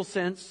practical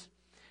sense.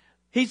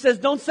 He says,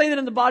 don't say that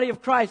in the body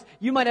of Christ.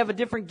 You might have a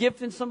different gift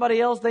than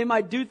somebody else. They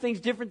might do things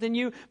different than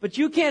you. But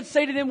you can't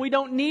say to them, we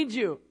don't need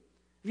you.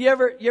 Have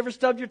you ever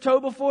stubbed your toe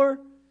before?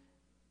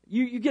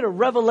 You get a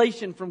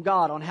revelation from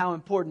God on how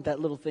important that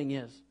little thing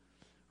is.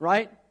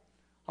 Right?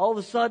 All of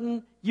a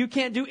sudden, you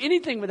can't do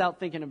anything without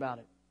thinking about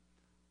it.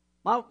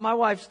 My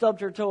wife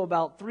stubbed her toe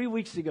about 3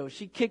 weeks ago.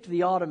 She kicked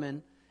the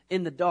ottoman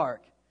in the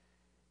dark.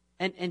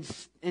 And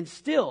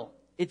still,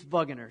 it's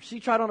bugging her. She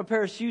tried on a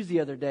pair of shoes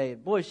the other day.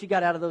 And boy, she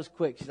got out of those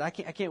quick. She said, I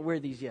can't wear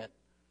these yet.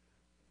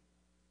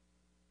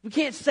 We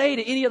can't say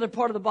to any other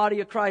part of the body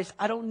of Christ,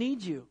 I don't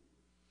need you.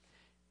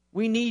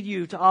 We need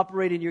you to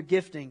operate in your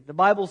gifting. The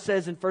Bible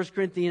says in 1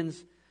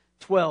 Corinthians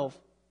 12,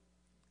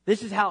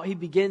 this is how he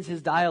begins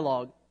his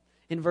dialogue.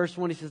 In verse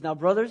 1, he says, now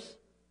brothers,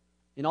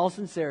 in all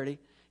sincerity,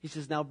 he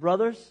says, now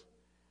brothers,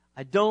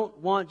 I don't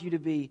want you to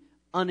be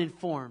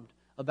uninformed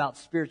about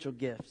spiritual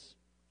gifts.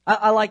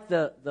 I like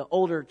the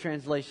older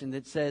translation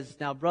that says,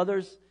 now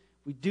brothers,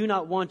 we do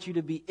not want you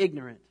to be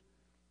ignorant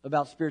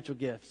about spiritual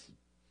gifts.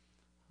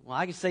 Well,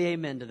 I can say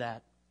amen to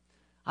that.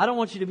 I don't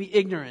want you to be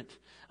ignorant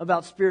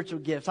about spiritual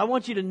gifts. I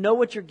want you to know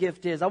what your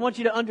gift is. I want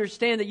you to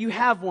understand that you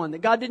have one,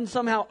 that God didn't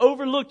somehow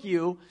overlook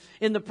you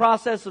in the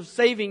process of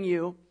saving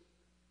you.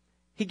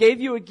 He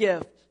gave you a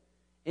gift,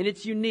 and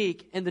it's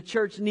unique, and the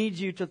church needs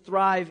you to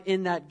thrive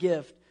in that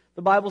gift.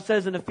 The Bible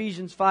says in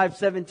Ephesians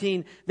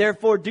 5:17,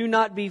 therefore do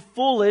not be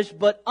foolish,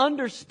 but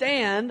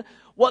understand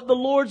what the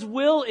Lord's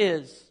will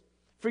is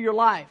for your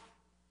life.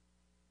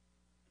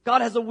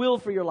 God has a will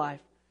for your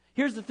life.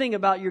 Here's the thing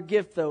about your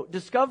gift, though.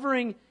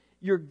 Discovering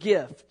your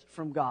gift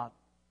from God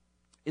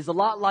is a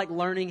lot like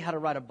learning how to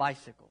ride a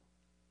bicycle.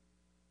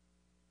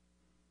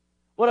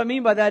 What I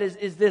mean by that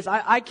is this.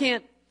 I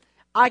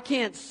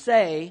can't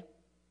say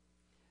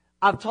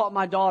I've taught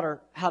my daughter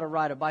how to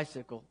ride a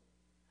bicycle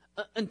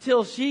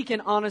until she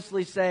can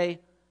honestly say,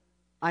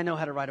 I know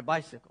how to ride a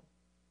bicycle.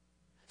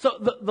 So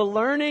the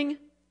learning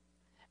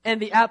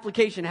and the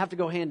application have to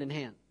go hand in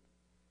hand.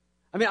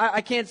 I mean,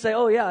 I can't say,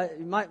 oh yeah,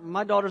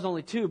 my daughter's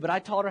only 2, but I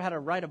taught her how to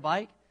ride a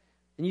bike.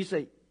 And you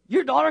say,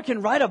 your daughter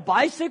can ride a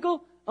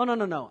bicycle? Oh,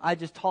 no. I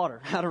just taught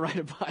her how to ride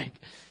a bike.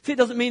 See, it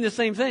doesn't mean the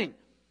same thing.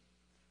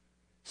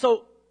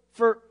 So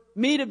for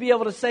me to be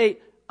able to say,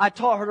 I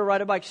taught her to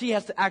ride a bike, she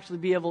has to actually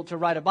be able to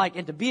ride a bike.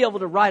 And to be able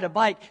to ride a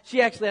bike,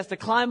 she actually has to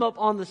climb up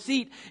on the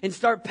seat and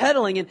start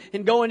pedaling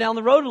and going down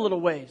the road a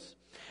little ways.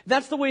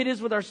 That's the way it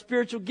is with our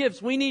spiritual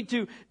gifts. We need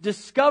to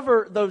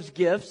discover those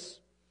gifts.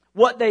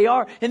 what they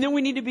are. And then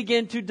we need to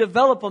begin to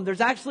develop them.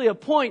 There's actually a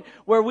point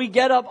where we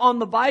get up on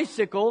the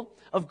bicycle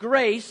of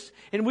grace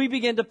and we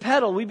begin to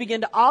pedal, we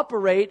begin to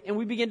operate, and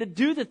we begin to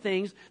do the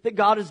things that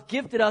God has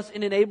gifted us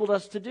and enabled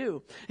us to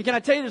do. And can I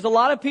tell you, there's a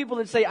lot of people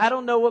that say, I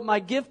don't know what my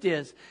gift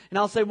is. And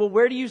I'll say, well,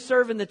 where do you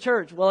serve in the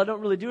church? Well, I don't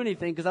really do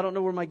anything because I don't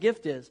know where my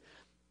gift is.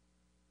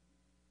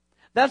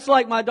 That's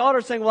like my daughter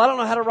saying, well, I don't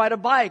know how to ride a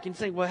bike. And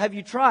saying, well, have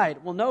you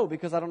tried? Well, no,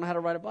 because I don't know how to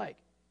ride a bike.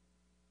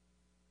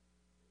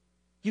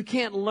 You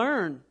can't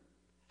learn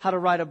how to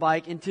ride a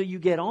bike until you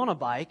get on a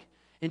bike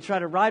and try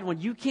to ride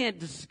one. You can't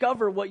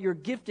discover what your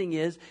gifting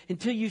is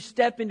until you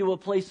step into a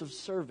place of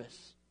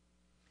service.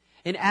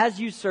 And as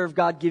you serve,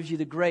 God gives you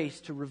the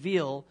grace to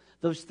reveal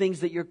those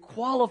things that you're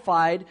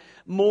qualified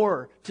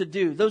more to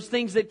do. Those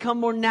things that come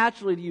more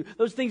naturally to you.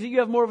 Those things that you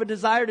have more of a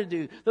desire to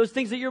do. Those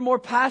things that you're more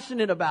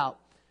passionate about.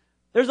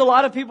 There's a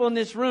lot of people in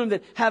this room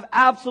that have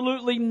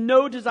absolutely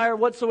no desire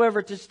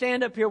whatsoever to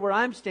stand up here where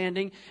I'm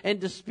standing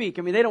and to speak.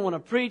 I mean, they don't want to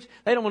preach.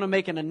 They don't want to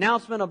make an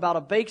announcement about a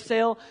bake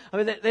sale. I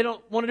mean, they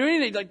don't want to do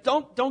anything. Like,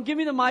 don't give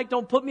me the mic.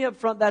 Don't put me up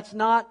front. That's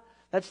not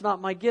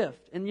my gift.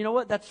 And you know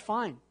what? That's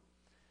fine.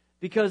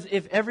 Because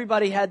if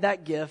everybody had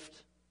that gift,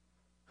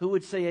 who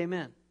would say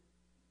amen?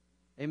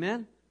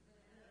 Amen?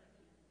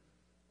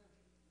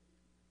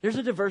 There's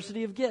a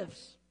diversity of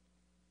gifts.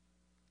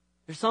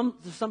 There's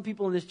some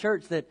people in this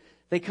church that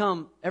they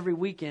come every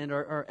weekend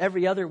or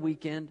every other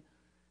weekend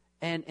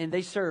and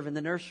they serve in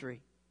the nursery.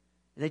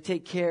 They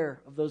take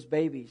care of those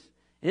babies.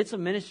 And it's a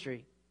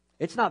ministry.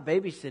 It's not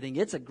babysitting.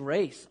 It's a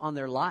grace on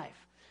their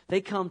life.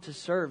 They come to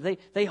serve.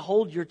 They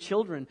hold your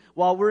children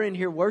while we're in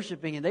here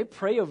worshiping, and they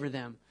pray over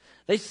them.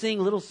 They sing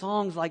little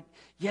songs like,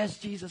 yes,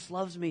 Jesus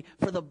loves me,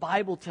 for the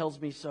Bible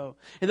tells me so.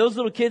 And those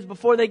little kids,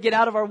 before they get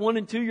out of our 1-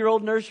 and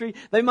 2-year-old nursery,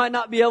 they might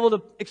not be able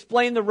to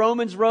explain the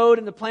Romans road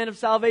and the plan of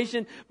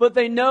salvation, but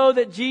they know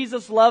that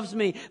Jesus loves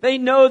me. They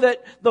know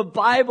that the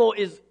Bible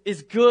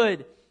is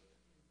good.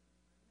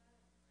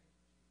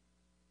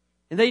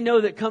 And they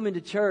know that coming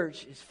to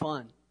church is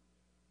fun.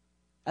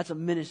 That's a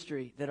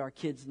ministry that our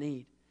kids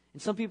need.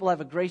 And some people have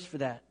a grace for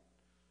that.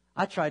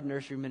 I tried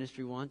nursery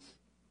ministry once.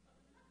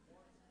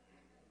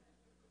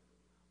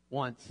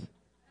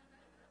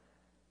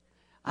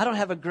 I don't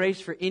have a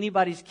grace for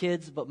anybody's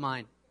kids but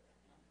mine.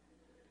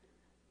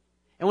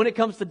 And when it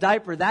comes to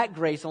diaper, that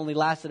grace only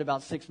lasted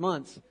about 6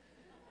 months.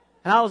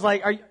 And I was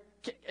like,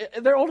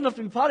 they're old enough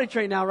to be potty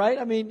trained now, right?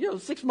 I mean,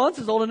 6 months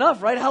is old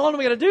enough, right? How long am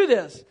I going to do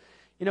this?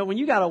 When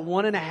you got a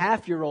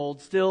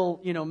 1.5-year-old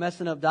still,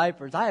 messing up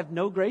diapers, I have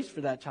no grace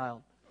for that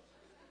child.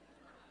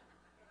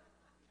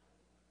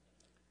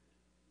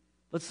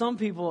 But some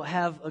people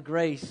have a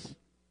grace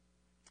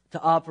to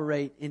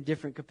operate in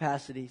different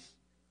capacities.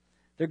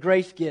 They're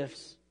grace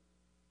gifts.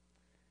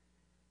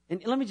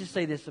 And let me just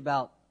say this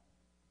about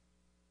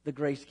the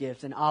grace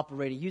gifts and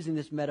operating, using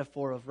this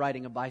metaphor of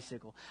riding a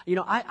bicycle.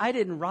 I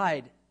didn't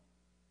ride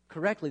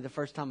correctly the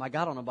first time I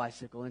got on a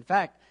bicycle. In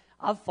fact,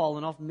 I've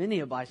fallen off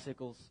many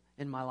bicycles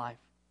in my life.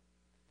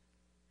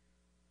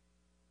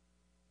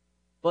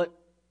 But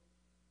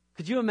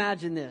could you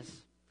imagine this?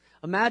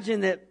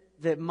 Imagine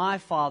that my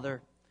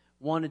father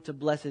wanted to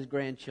bless his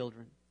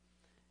grandchildren.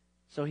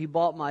 So he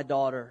bought my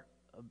daughter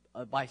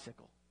a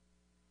bicycle.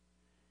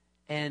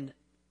 And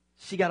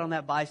she got on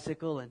that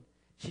bicycle and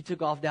she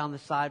took off down the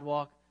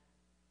sidewalk.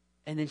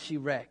 And then she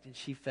wrecked and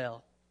she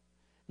fell.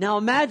 Now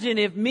imagine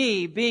if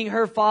me, being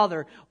her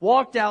father,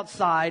 walked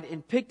outside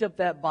and picked up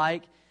that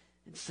bike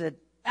and said,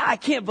 I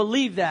can't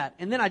believe that.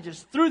 And then I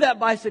just threw that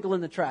bicycle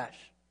in the trash.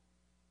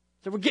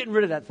 So we're getting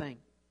rid of that thing.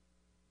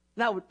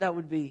 That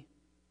would be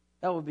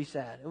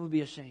sad. It would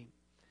be a shame.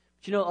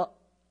 But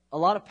a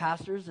lot of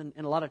pastors and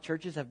a lot of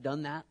churches have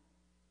done that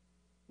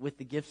with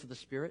the gifts of the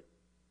Spirit.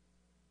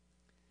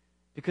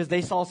 Because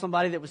they saw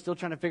somebody that was still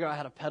trying to figure out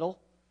how to pedal,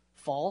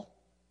 fall.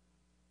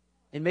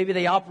 And maybe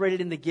they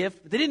operated in the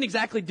gift, but they didn't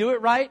exactly do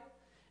it right.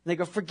 And they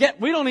go,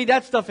 we don't need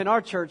that stuff in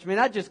our church. Man,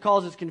 that just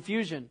causes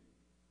confusion.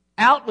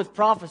 Out with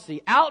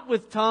prophecy, out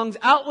with tongues,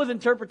 out with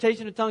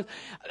interpretation of tongues.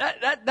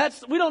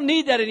 We don't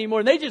need that anymore.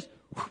 And they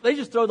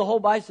just throw the whole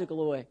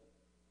bicycle away.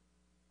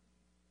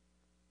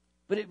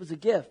 But it was a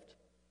gift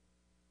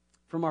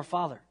from our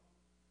Father.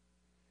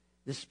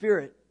 The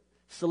Spirit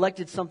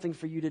selected something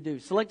for you to do,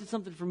 selected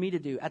something for me to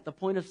do at the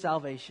point of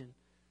salvation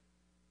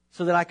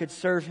so that I could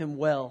serve Him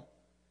well.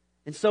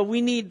 And so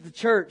we need the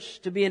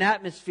church to be an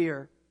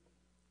atmosphere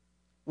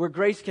where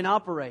grace can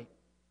operate.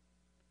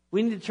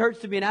 We need the church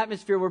to be an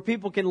atmosphere where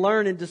people can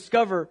learn and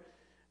discover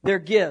their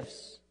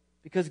gifts,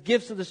 because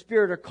gifts of the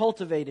Spirit are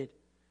cultivated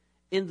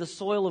in the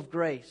soil of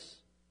grace.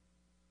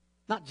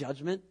 Not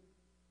judgment,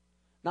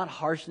 not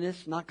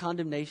harshness, not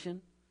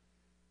condemnation,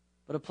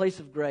 but a place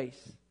of grace.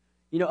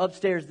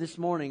 Upstairs this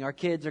morning, our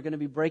kids are going to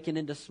be breaking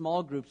into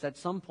small groups at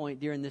some point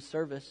during this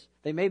service.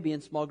 They may be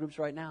in small groups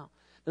right now.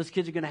 Those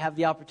kids are going to have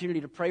the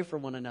opportunity to pray for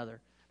one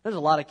another. There's a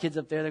lot of kids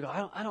up there that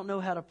go, I don't know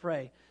how to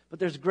pray. But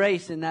there's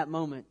grace in that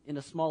moment, in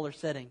a smaller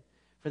setting,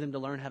 for them to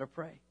learn how to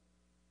pray.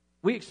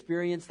 We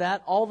experience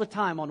that all the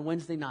time on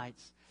Wednesday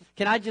nights.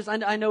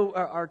 I know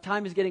our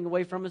time is getting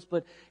away from us,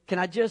 but can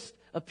I just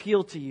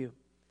appeal to you?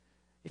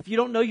 If you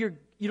don't know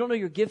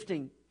your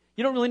gifting,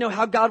 you don't really know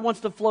how God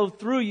wants to flow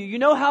through you. You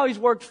know how He's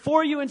worked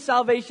for you in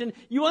salvation.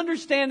 You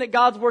understand that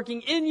God's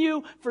working in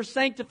you for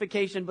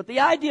sanctification. But the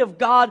idea of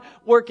God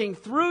working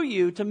through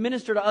you to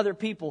minister to other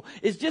people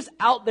is just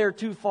out there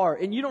too far.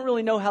 And you don't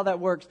really know how that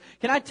works.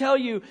 Can I tell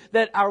you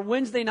that our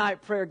Wednesday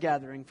night prayer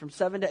gathering from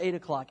 7 to 8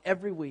 o'clock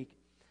every week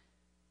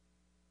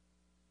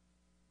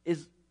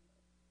is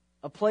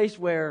a place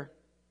where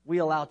we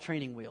allow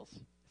training wheels,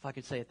 if I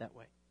could say it that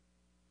way.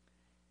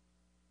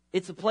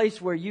 It's a place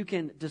where you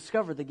can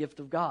discover the gift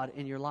of God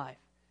in your life.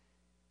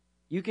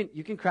 You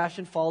can crash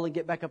and fall and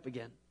get back up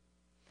again.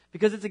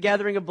 Because it's a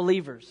gathering of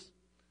believers.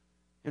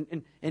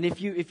 And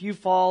if you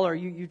fall or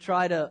you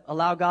try to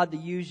allow God to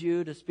use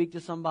you to speak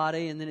to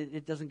somebody and then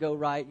it doesn't go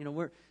right,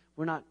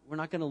 we're not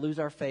going to lose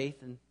our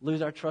faith and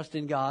lose our trust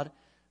in God.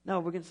 No,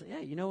 we're going to say,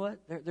 hey, you know what?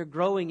 They're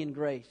growing in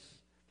grace.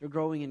 They're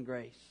growing in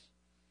grace.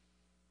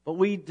 But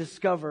we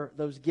discover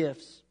those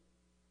gifts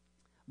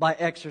by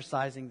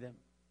exercising them.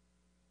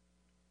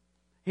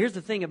 Here's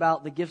the thing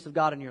about the gifts of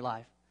God in your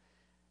life.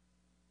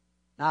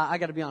 Now, I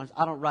got to be honest,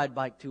 I don't ride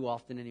bike too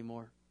often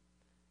anymore.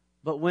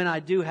 But when I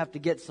do have to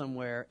get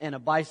somewhere and a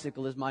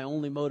bicycle is my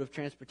only mode of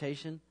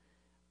transportation,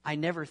 I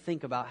never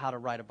think about how to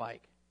ride a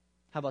bike.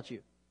 How about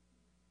you?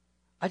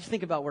 I just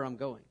think about where I'm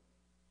going.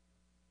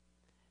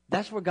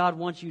 That's where God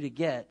wants you to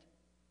get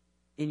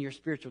in your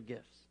spiritual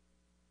gifts.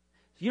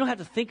 So you don't have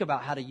to think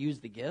about how to use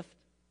the gift.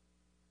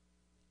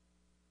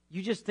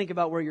 You just think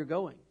about where you're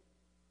going.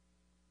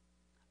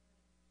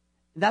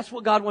 That's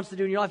what God wants to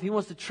do in your life. He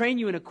wants to train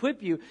you and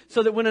equip you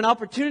so that when an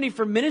opportunity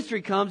for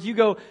ministry comes, you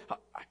go,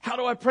 how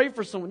do I pray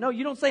for someone? No,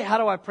 you don't say, how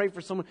do I pray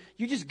for someone?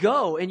 You just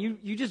go and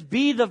you just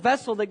be the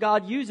vessel that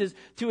God uses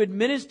to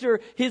administer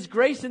His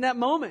grace in that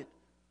moment.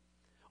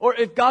 Or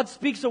if God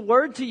speaks a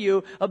word to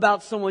you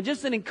about someone,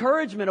 just an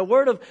encouragement, a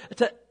word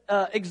to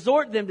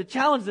exhort them, to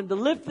challenge them, to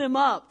lift them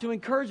up, to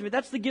encouragement.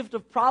 That's the gift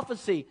of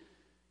prophecy.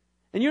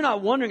 And you're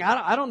not wondering,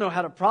 I don't know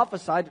how to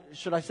prophesy.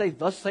 Should I say,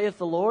 thus saith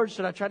the Lord?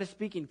 Should I try to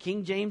speak in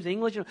King James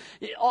English?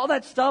 All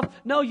that stuff.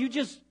 No, you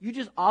just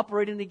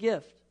operate in the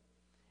gift.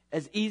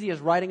 As easy as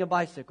riding a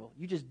bicycle.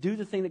 You just do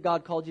the thing that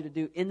God called you to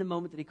do in the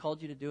moment that He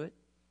called you to do it.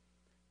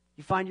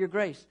 You find your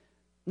grace.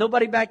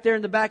 Nobody back there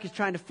in the back is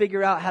trying to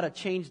figure out how to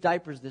change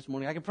diapers this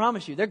morning. I can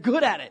promise you, they're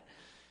good at it.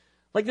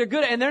 Like they're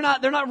good, and they're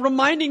not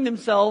reminding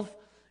themselves,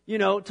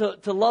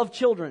 to love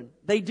children.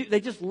 They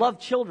just love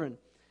children.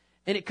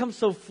 And it comes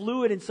so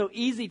fluid and so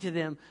easy to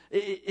them.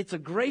 It's a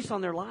grace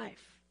on their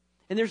life.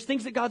 And there's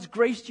things that God's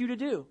graced you to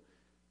do.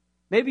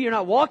 Maybe you're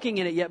not walking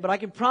in it yet, but I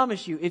can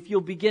promise you, if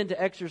you'll begin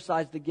to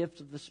exercise the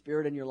gifts of the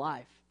Spirit in your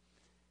life,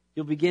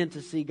 you'll begin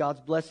to see God's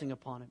blessing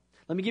upon it.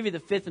 Let me give you the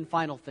fifth and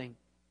final thing.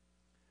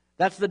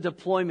 That's the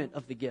deployment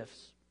of the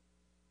gifts.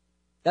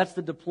 That's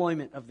the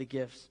deployment of the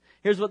gifts.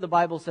 Here's what the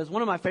Bible says.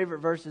 One of my favorite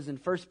verses in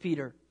 1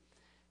 Peter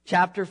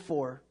chapter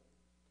 4,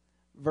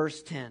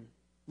 verse 10.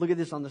 Look at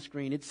this on the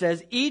screen. It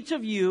says, each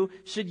of you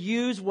should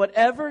use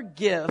whatever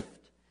gift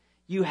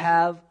you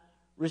have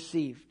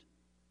received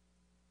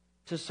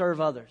to serve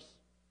others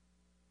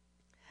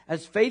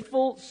as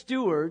faithful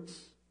stewards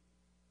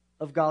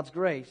of God's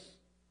grace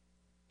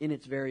in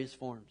its various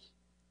forms.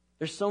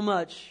 There's so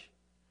much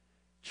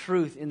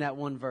truth in that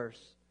one verse.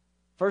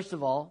 First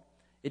of all,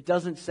 it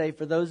doesn't say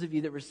for those of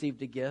you that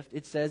received a gift.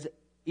 It says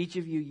each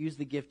of you use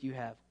the gift you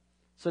have.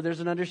 So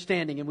there's an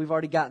understanding, and we've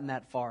already gotten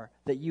that far,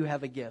 that you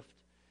have a gift.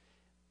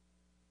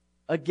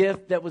 A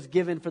gift that was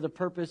given for the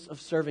purpose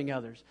of serving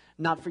others,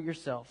 not for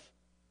yourself.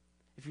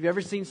 If you've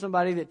ever seen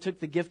somebody that took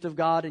the gift of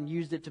God and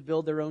used it to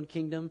build their own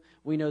kingdom,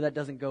 we know that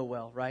doesn't go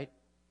well, right?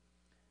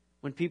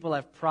 When people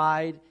have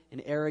pride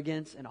and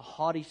arrogance and a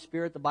haughty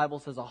spirit, the Bible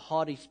says a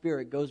haughty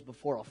spirit goes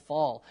before a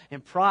fall.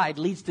 And pride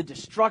leads to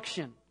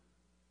destruction.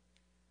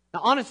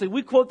 Now, honestly,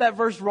 we quote that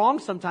verse wrong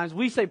sometimes.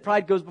 We say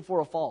pride goes before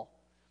a fall.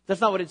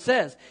 That's not what it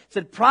says. It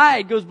said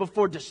pride goes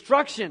before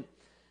destruction.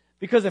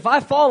 Because if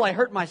I fall, I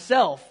hurt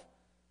myself.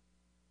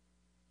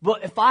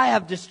 But if I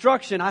have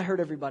destruction, I hurt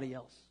everybody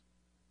else.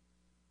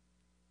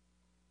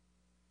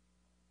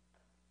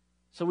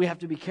 So we have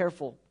to be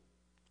careful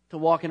to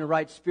walk in a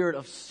right spirit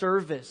of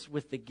service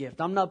with the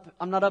gift. I'm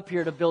not up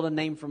here to build a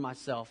name for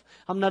myself.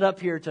 I'm not up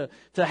here to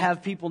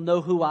have people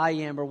know who I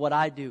am or what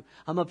I do.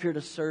 I'm up here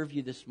to serve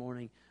you this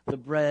morning, the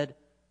bread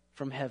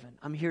from heaven.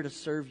 I'm here to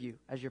serve you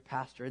as your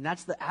pastor. And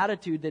that's the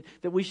attitude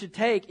that we should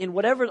take in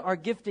whatever our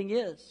gifting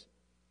is.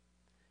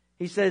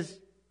 He says,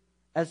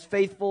 as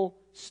faithful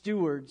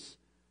stewards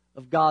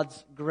of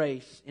God's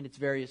grace in its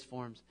various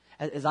forms.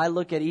 As I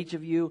look at each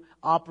of you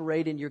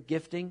operate in your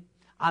gifting,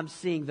 I'm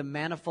seeing the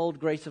manifold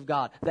grace of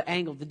God, the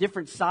angle, the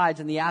different sides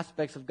and the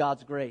aspects of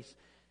God's grace.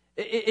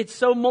 It's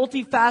so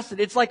multifaceted.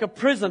 It's like a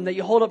prism that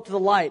you hold up to the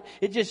light.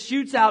 It just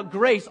shoots out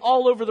grace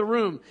all over the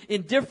room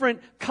in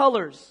different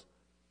colors.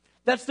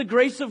 That's the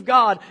grace of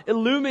God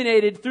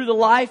illuminated through the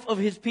life of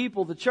His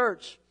people, the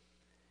church.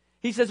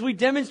 He says we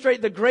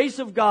demonstrate the grace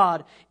of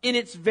God in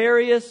its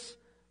various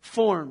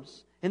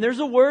forms. And there's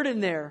a word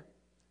in there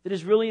that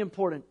is really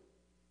important.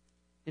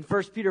 In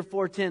 1 Peter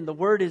 4:10, the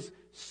word is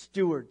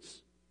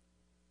stewards.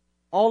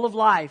 All of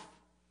life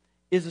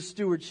is a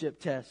stewardship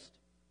test.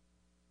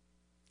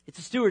 It's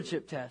a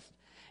stewardship test.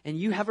 And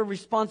you have a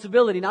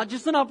responsibility, not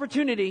just an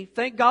opportunity.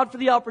 Thank God for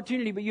the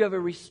opportunity, but you have a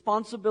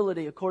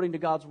responsibility, according to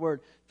God's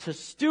word, to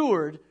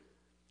steward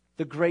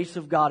the grace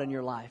of God in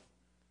your life.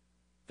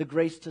 The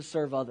grace to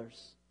serve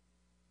others.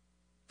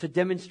 To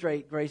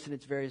demonstrate grace in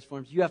its various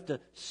forms. You have to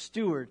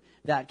steward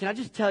that. Can I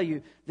just tell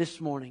you this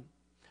morning,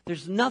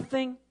 there's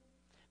nothing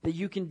that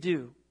you can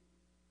do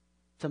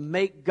to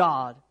make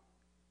God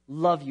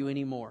love you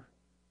any more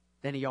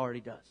than He already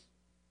does.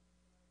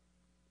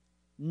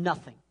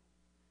 Nothing.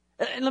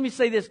 And let me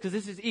say this, because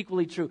this is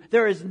equally true.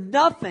 There is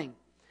nothing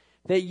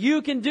that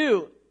you can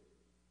do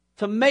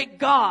to make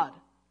God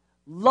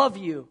love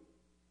you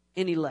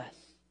any less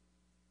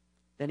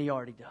than He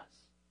already does.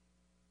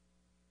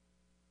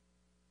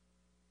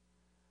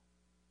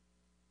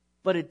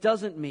 But it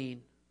doesn't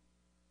mean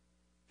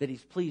that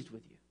He's pleased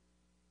with you.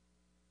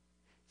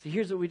 See,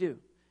 here's what we do.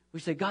 We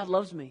say, God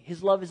loves me.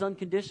 His love is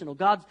unconditional.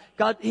 God,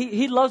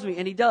 He loves me,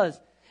 and He does.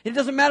 It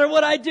doesn't matter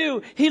what I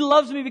do. He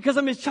loves me because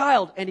I'm His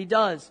child, and He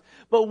does.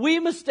 But we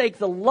mistake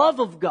the love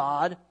of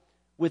God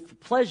with the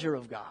pleasure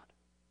of God.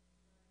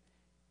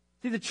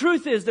 See, the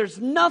truth is, there's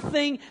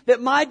nothing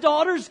that my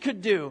daughters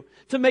could do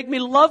to make me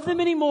love them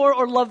any more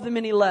or love them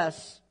any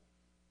less.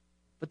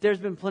 But there's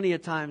been plenty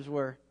of times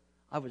where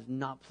I was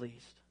not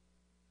pleased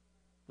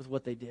with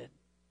what they did.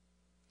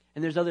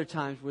 And there's other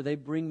times where they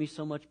bring me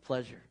so much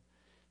pleasure.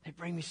 They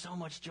bring me so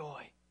much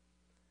joy.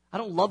 I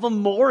don't love them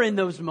more in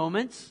those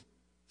moments.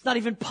 It's not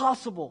even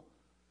possible.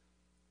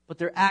 But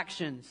their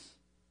actions,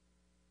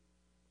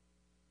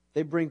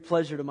 they bring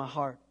pleasure to my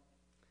heart.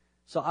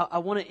 So I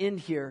want to end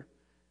here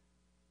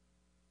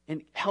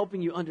in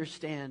helping you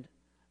understand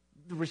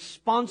the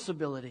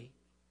responsibility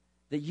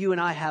that you and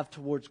I have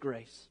towards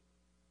grace.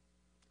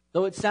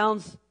 Though it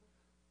sounds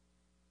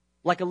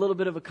like a little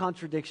bit of a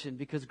contradiction,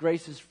 because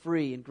grace is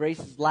free and grace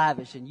is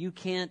lavish and you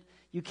can't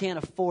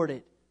afford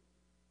it.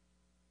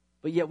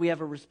 But yet we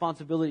have a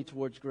responsibility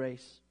towards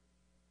grace.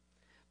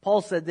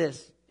 Paul said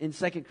this in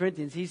 2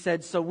 Corinthians. He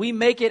said, so we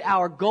make it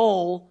our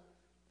goal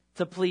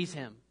to please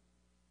Him.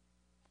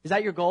 Is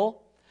that your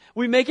goal?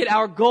 We make it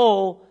our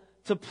goal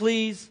to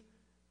please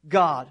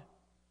God.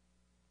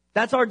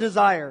 That's our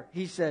desire,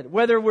 he said,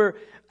 whether we're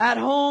at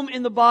home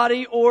in the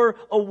body or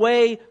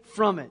away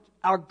from it.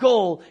 Our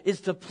goal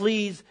is to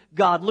please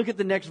God. Look at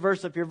the next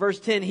verse up here. Verse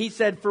 10, he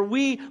said, for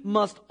we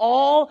must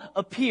all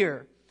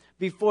appear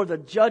before the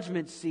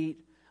judgment seat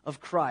of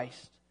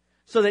Christ,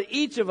 so that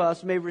each of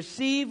us may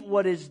receive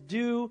what is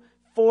due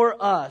for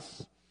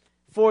us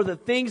for the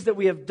things that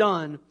we have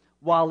done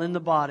while in the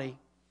body,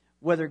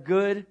 whether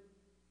good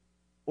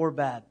or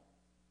bad.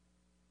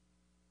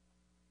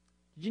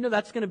 Did you know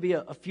that's going to be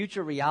a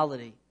future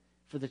reality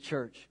for the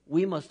church?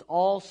 We must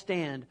all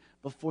stand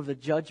before the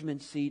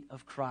judgment seat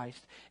of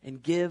Christ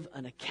and give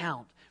an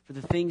account for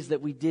the things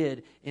that we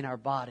did in our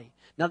body.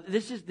 Now,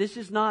 this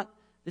is not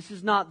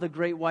the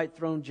great white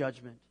throne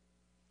judgment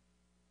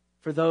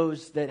for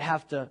those that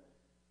have to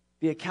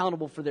be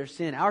accountable for their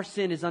sin. Our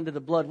sin is under the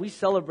blood. We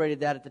celebrated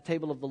that at the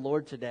table of the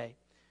Lord today.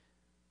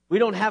 We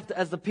don't have to,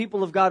 as the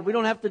people of God, we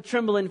don't have to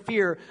tremble in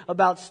fear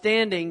about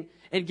standing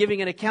and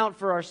giving an account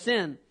for our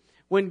sin.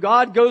 When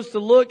God goes to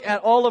look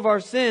at all of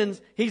our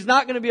sins, He's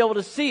not going to be able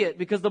to see it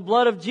because the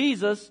blood of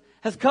Jesus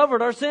has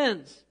covered our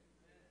sins.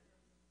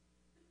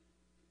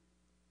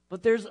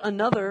 But there's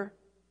another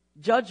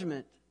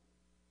judgment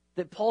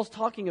that Paul's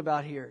talking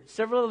about here.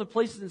 Several other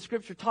places in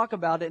Scripture talk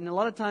about it, and a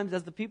lot of times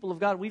as the people of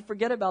God, we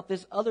forget about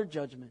this other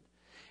judgment.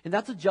 And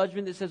that's a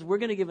judgment that says we're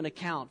going to give an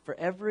account for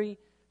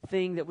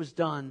everything that was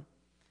done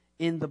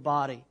in the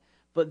body.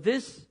 But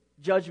this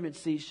judgment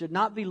seat should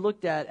not be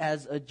looked at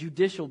as a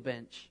judicial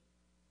bench.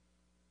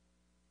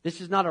 This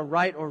is not a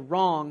right or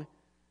wrong,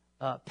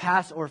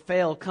 pass or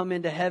fail, come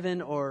into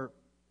heaven or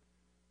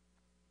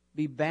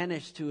be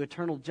banished to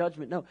eternal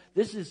judgment. No,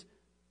 this is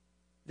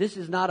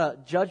not a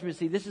judgment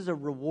seat. This is a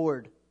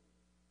reward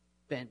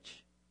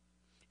bench.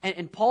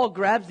 And Paul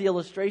grabs the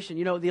illustration.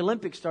 You know, the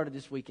Olympics started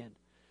this weekend.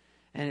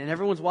 And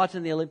everyone's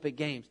watching the Olympic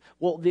Games.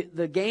 Well,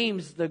 the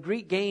games, the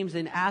Greek games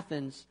in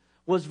Athens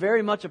was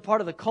very much a part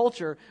of the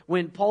culture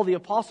when Paul the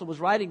Apostle was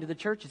writing to the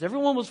churches.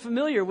 Everyone was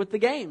familiar with the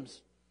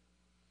games.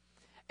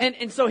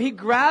 And so he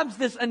grabs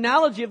this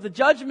analogy of the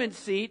judgment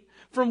seat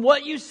from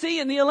what you see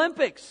in the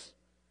Olympics.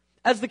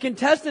 As the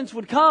contestants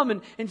would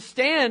come and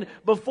stand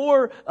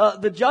before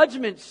the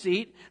judgment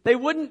seat, it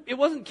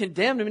wasn't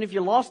condemned. I mean, if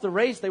you lost the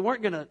race, they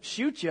weren't going to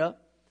shoot you.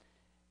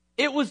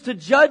 It was to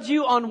judge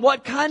you on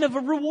what kind of a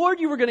reward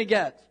you were going to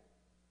get.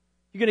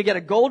 You're going to get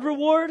a gold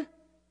reward? You're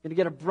going to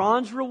get a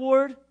bronze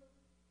reward?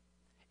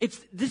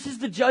 This is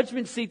the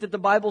judgment seat that the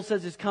Bible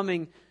says is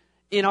coming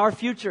in our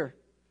future.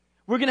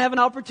 We're going to have an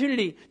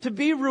opportunity to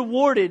be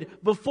rewarded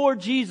before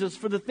Jesus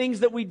for the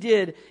things that we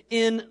did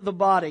in the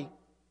body.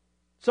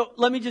 So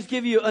let me just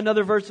give you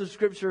another verse of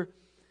Scripture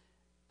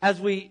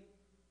as we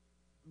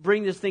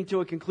bring this thing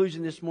to a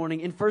conclusion this morning.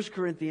 In 1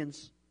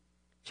 Corinthians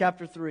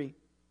chapter 3.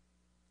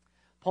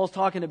 Paul's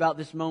talking about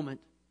this moment.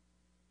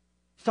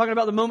 He's talking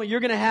about the moment you're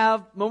going to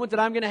have, moment that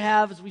I'm going to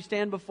have as we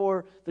stand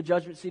before the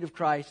judgment seat of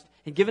Christ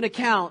and give an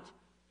account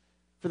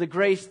for the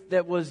grace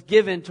that was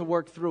given to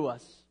work through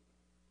us.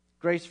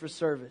 Grace for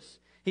service.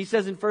 He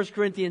says in 1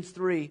 Corinthians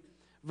 3,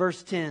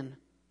 verse 10,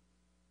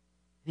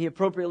 he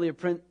appropriately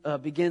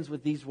begins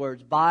with these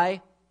words,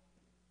 by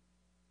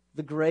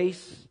the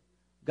grace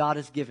God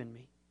has given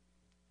me,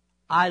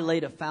 I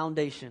laid a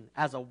foundation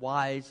as a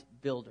wise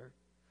builder.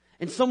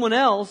 And someone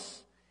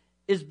else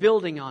is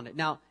building on it.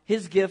 Now,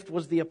 his gift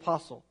was the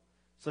apostle.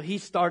 So he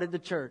started the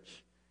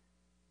church.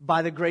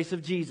 By the grace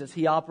of Jesus,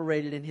 he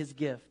operated in his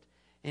gift.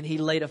 And he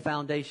laid a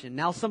foundation.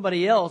 Now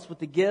somebody else with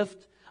the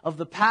gift of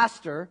the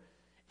pastor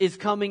is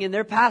coming and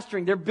they're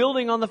pastoring. They're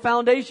building on the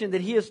foundation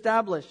that he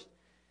established.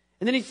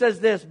 And then he says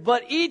this,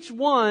 but each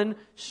one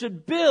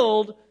should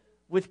build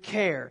with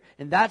care.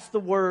 And that's the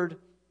word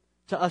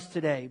to us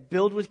today.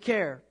 Build with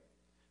care.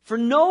 For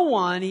no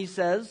one, he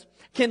says,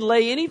 can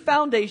lay any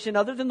foundation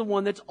other than the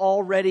one that's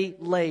already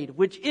laid,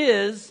 which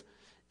is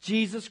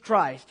Jesus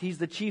Christ. He's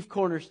the chief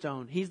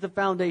cornerstone. He's the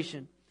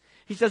foundation.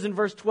 He says in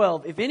verse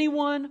 12, if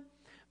anyone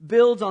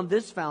builds on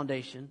this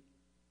foundation,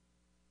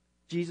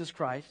 Jesus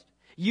Christ,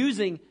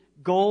 using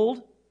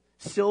gold,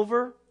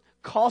 silver,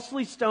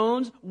 costly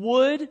stones,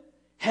 wood,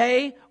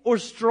 hay, or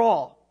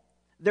straw,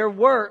 their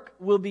work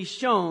will be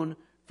shown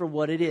for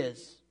what it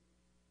is.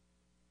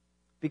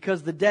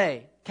 Because the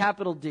day,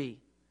 capital D,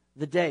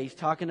 the day, he's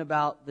talking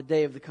about the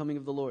day of the coming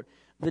of the Lord.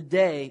 The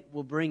day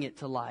will bring it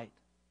to light.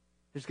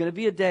 There's going to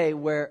be a day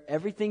where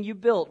everything you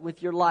built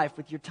with your life,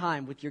 with your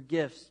time, with your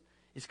gifts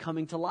is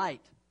coming to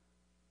light.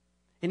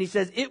 And he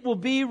says, it will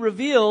be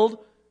revealed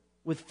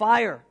with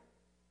fire.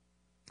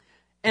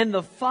 And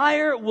the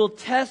fire will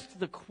test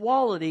the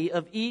quality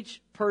of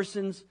each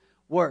person's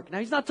work. Now,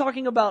 he's not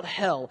talking about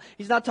hell.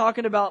 He's not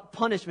talking about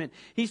punishment.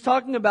 He's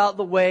talking about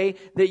the way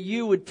that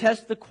you would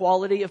test the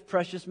quality of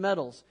precious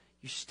metals.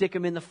 You stick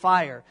them in the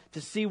fire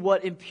to see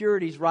what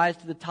impurities rise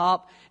to the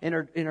top and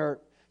are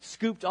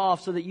scooped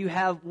off so that you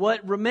have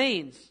what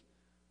remains.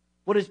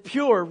 What is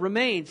pure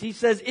remains. He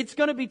says it's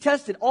going to be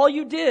tested. All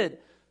you did,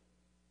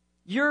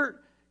 you're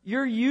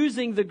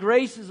using the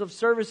graces of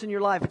service in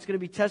your life. It's going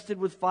to be tested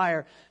with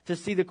fire to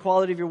see the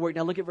quality of your work.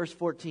 Now look at verse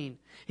 14.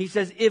 He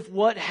says, if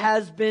what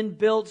has been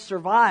built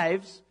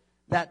survives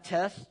that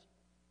test,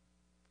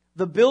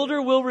 the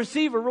builder will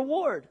receive a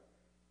reward.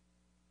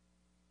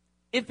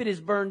 If it is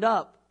burned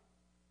up,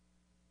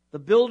 the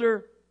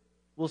builder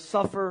will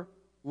suffer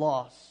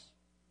loss.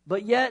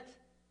 But yet,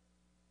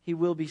 he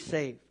will be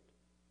saved.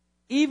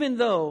 Even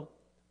though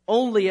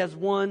only as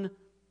one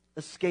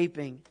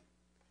escaping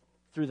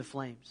through the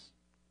flames.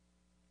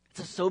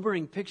 It's a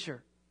sobering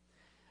picture.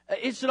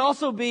 It should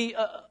also be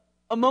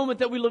a moment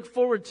that we look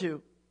forward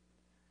to.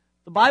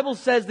 The Bible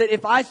says that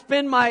if I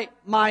spend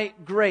my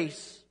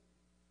grace,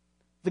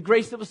 the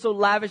grace that was so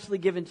lavishly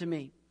given to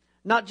me,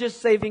 not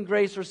just saving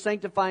grace or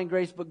sanctifying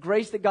grace, but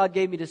grace that God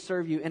gave me to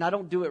serve you, and I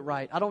don't do it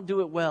right. I don't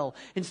do it well.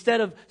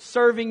 Instead of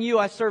serving you,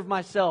 I serve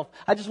myself.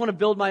 I just want to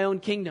build my own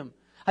kingdom.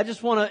 I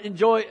just want to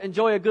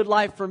enjoy a good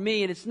life for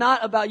me, and it's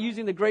not about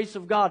using the grace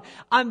of God.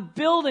 I'm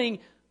building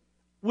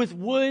with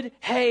wood,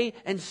 hay,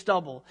 and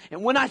stubble.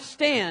 And when I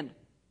stand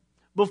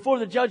before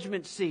the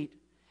judgment seat,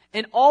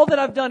 and all that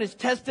I've done is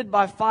tested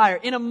by fire,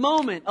 in a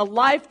moment, a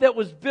life that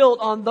was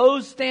built on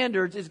those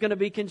standards is going to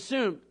be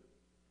consumed.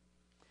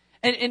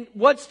 And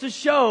what's to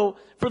show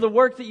for the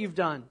work that you've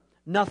done?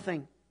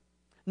 Nothing.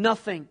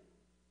 Nothing.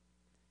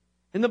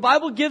 And the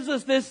Bible gives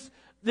us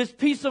this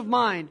peace of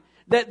mind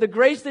that the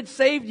grace that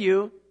saved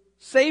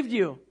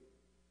you.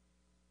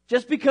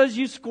 Just because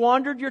you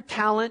squandered your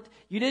talent,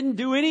 you didn't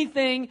do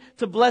anything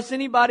to bless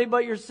anybody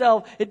but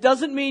yourself, it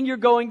doesn't mean you're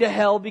going to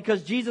hell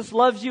because Jesus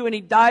loves you and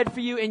He died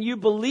for you and you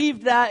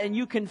believed that and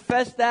you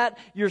confessed that,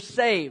 you're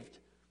saved.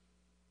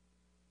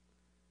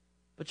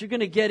 But you're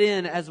going to get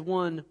in as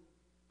one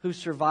who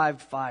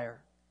survived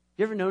fire.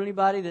 You ever known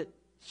anybody that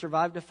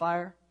survived a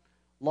fire?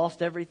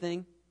 Lost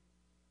everything?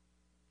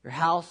 Their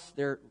house,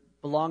 their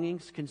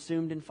belongings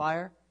consumed in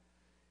fire?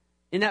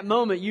 In that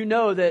moment, you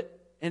know that,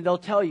 and they'll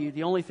tell you,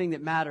 the only thing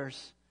that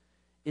matters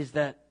is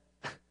that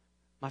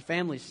my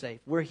family's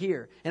safe. We're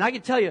here. And I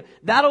can tell you,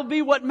 that'll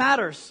be what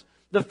matters.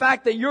 The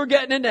fact that you're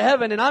getting into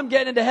heaven and I'm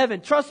getting into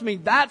heaven. Trust me,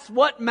 that's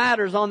what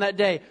matters on that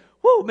day.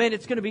 Whoo, man,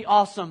 it's going to be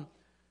awesome.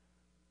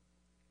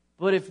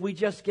 But if we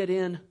just get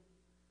in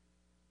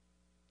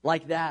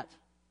like that,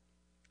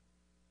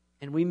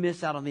 and we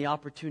miss out on the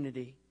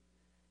opportunity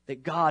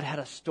that God had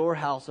a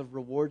storehouse of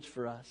rewards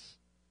for us.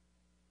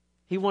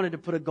 He wanted to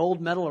put a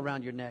gold medal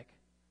around your neck.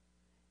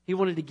 He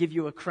wanted to give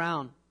you a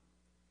crown.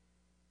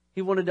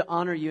 He wanted to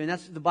honor you. And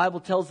that's the Bible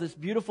tells this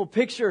beautiful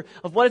picture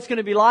of what it's going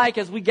to be like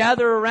as we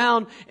gather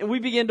around and we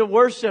begin to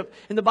worship.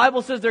 And the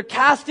Bible says they're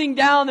casting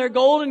down their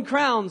golden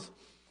crowns.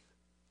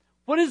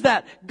 What is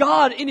that?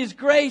 God, in His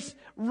grace,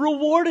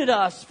 rewarded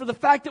us for the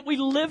fact that we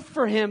lived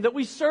for Him, that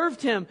we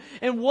served Him.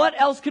 And what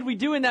else could we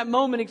do in that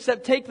moment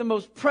except take the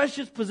most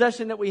precious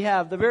possession that we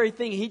have, the very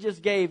thing He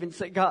just gave, and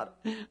say, God,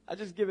 I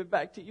just give it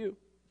back to you.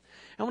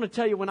 I want to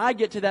tell you, when I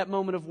get to that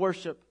moment of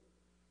worship,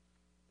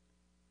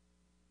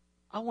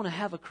 I want to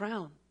have a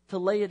crown to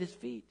lay at His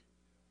feet.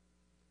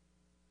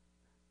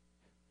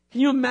 Can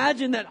you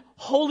imagine that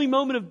holy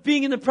moment of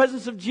being in the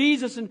presence of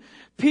Jesus and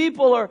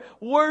people are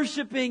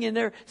worshiping and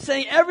they're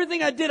saying,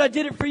 everything I did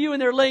it for you,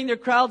 and they're laying their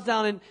crowds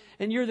down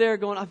and you're there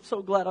going, I'm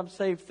so glad I'm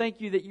saved.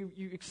 Thank you that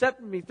you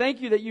accepted me.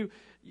 Thank you that you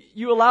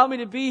allow me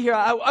to be here.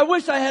 I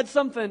wish I had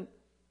something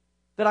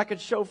that I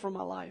could show for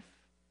my life.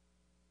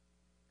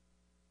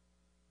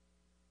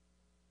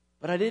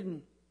 But I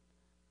didn't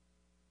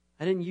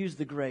use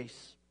the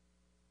grace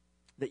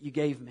that you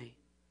gave me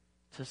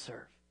to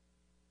serve.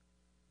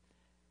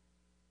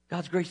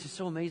 God's grace is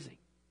so amazing.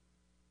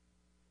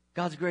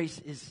 God's grace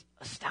is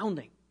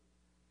astounding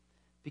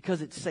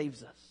because it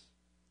saves us.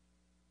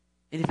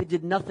 And if it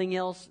did nothing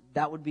else,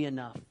 that would be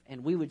enough.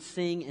 And we would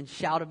sing and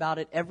shout about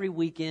it every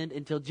weekend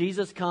until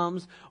Jesus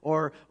comes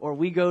or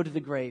we go to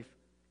the grave.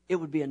 It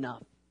would be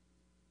enough.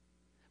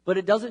 But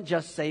it doesn't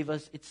just save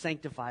us, it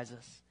sanctifies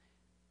us.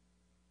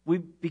 We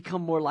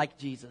become more like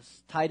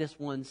Jesus. Titus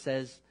 1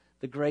 says,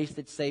 the grace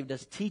that saved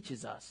us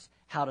teaches us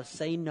how to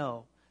say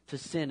no to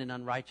sin and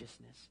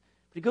unrighteousness.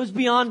 But it goes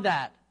beyond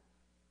that.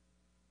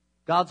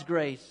 God's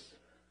grace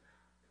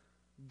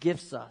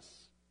gifts us,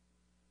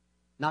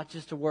 not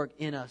just to work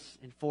in us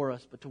and for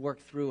us, but to work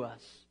through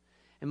us.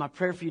 And my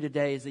prayer for you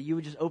today is that you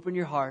would just open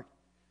your heart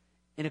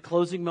in a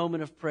closing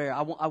moment of prayer.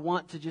 I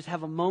want to just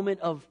have a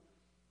moment of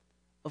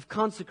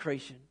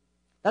consecration.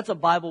 That's a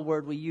Bible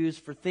word we use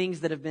for things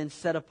that have been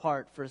set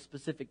apart for a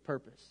specific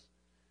purpose.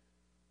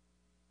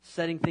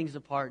 Setting things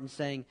apart and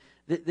saying,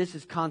 this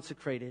is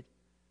consecrated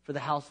for the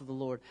house of the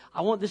Lord.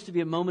 I want this to be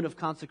a moment of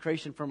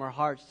consecration from our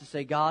hearts to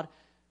say, God,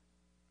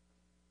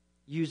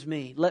 use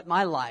me. Let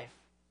my life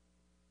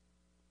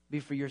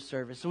be for your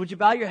service. So would you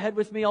bow your head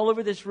with me all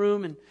over this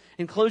room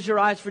and close your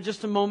eyes for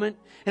just a moment?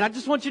 And I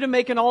just want you to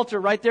make an altar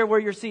right there where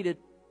you're seated.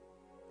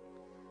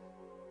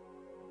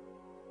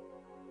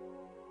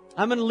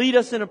 I'm going to lead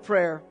us in a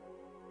prayer.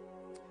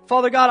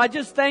 Father God, I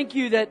just thank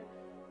you that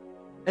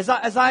as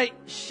I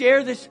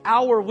share this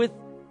hour with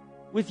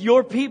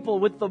your people,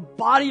 with the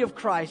body of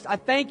Christ, I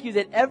thank you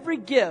that every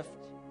gift,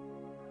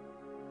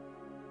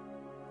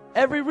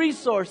 every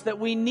resource that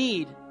we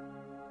need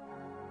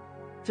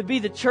to be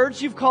the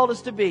church you've called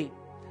us to be,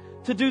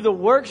 to do the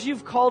works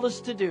you've called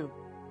us to do,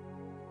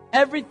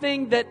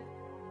 everything that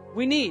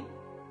we need,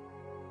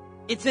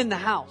 it's in the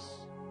house.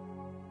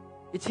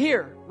 It's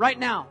here, right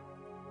now,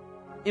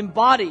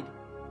 embodied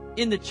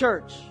in the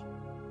church.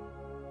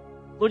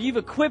 Lord, you've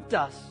equipped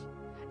us.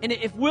 And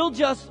if we'll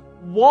just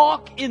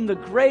walk in the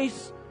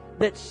grace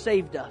that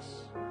saved us,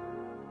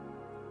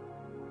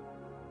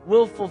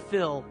 we'll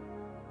fulfill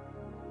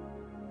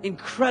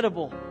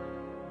incredible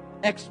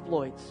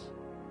exploits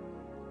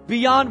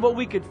beyond what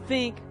we could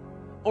think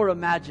or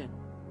imagine.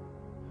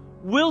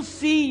 We'll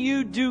see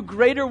you do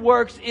greater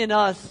works in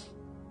us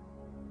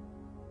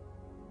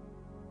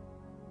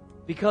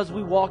because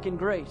we walk in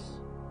grace.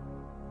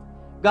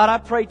 God, I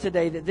pray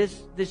today that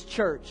this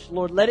church,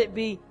 Lord, let it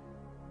be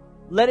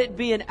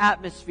an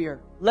atmosphere.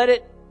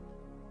 Let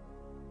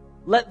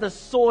the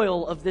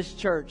soil of this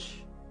church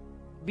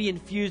be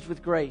infused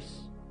with grace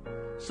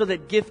so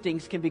that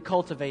giftings can be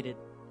cultivated.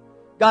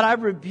 God, I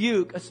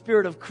rebuke a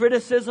spirit of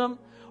criticism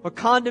or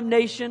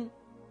condemnation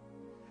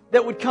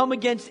that would come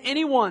against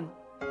anyone,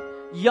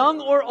 young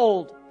or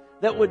old,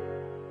 that would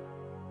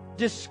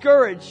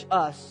discourage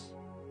us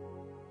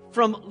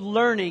from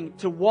learning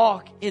to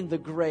walk in the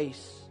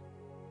grace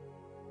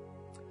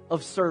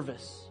of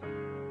service.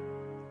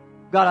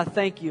 God, I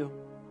thank you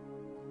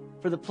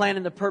for the plan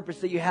and the purpose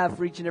that you have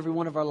for each and every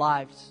one of our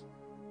lives.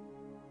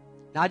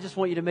 Now, I just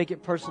want you to make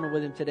it personal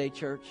with Him today,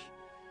 church.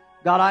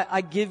 God,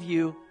 I give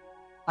you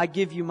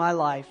my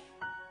life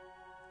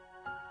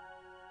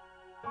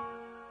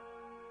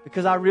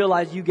because I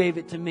realize you gave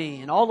it to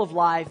me. And all of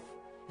life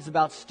is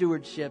about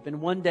stewardship. And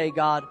one day,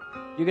 God,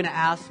 you're going to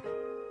ask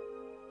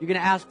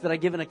that I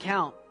give an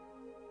account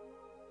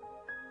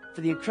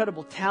for the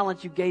incredible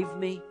talent you gave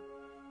me,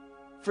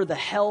 for the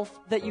health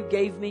that you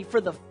gave me, for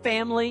the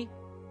family,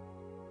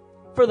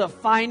 for the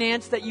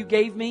finance that you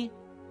gave me.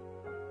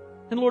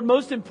 And Lord,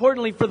 most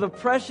importantly, for the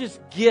precious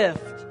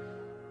gift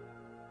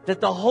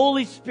that the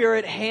Holy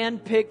Spirit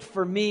handpicked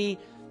for me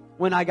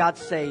when I got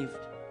saved.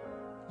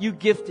 You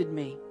gifted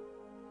me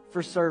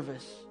for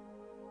service.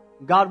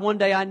 God, one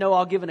day I know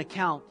I'll give an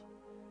account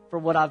for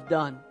what I've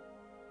done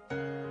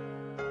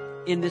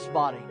in this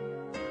body.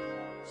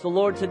 So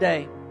Lord,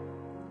 today,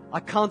 I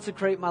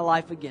consecrate my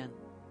life again.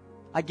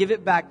 I give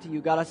it back to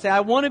you, God. I say,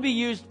 I want to be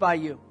used by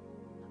you.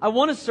 I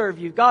want to serve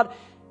you. God,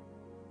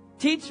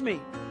 teach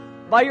me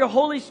by your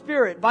Holy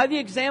Spirit, by the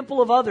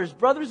example of others,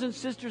 brothers and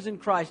sisters in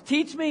Christ.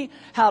 Teach me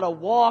how to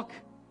walk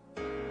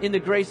in the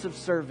grace of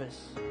service.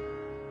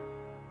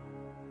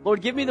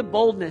 Lord, give me the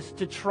boldness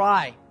to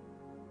try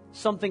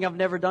something I've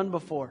never done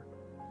before,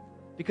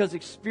 because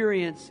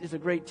experience is a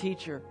great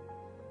teacher.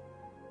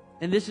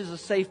 And this is a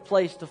safe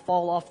place to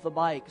fall off the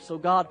bike. So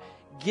God,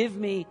 give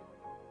me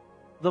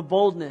the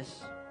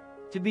boldness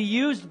to be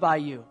used by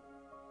you,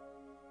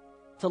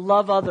 to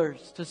love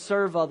others, to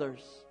serve others.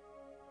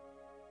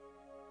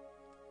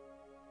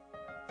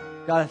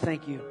 God, I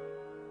thank you.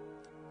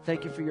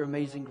 Thank you for your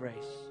amazing grace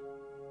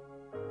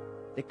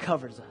that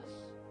covers us.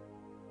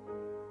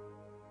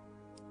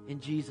 In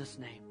Jesus'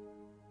 name,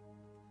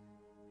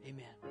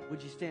 amen.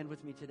 Would you stand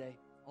with me today,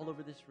 all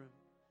over this room,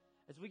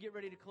 as we get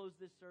ready to close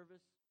this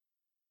service?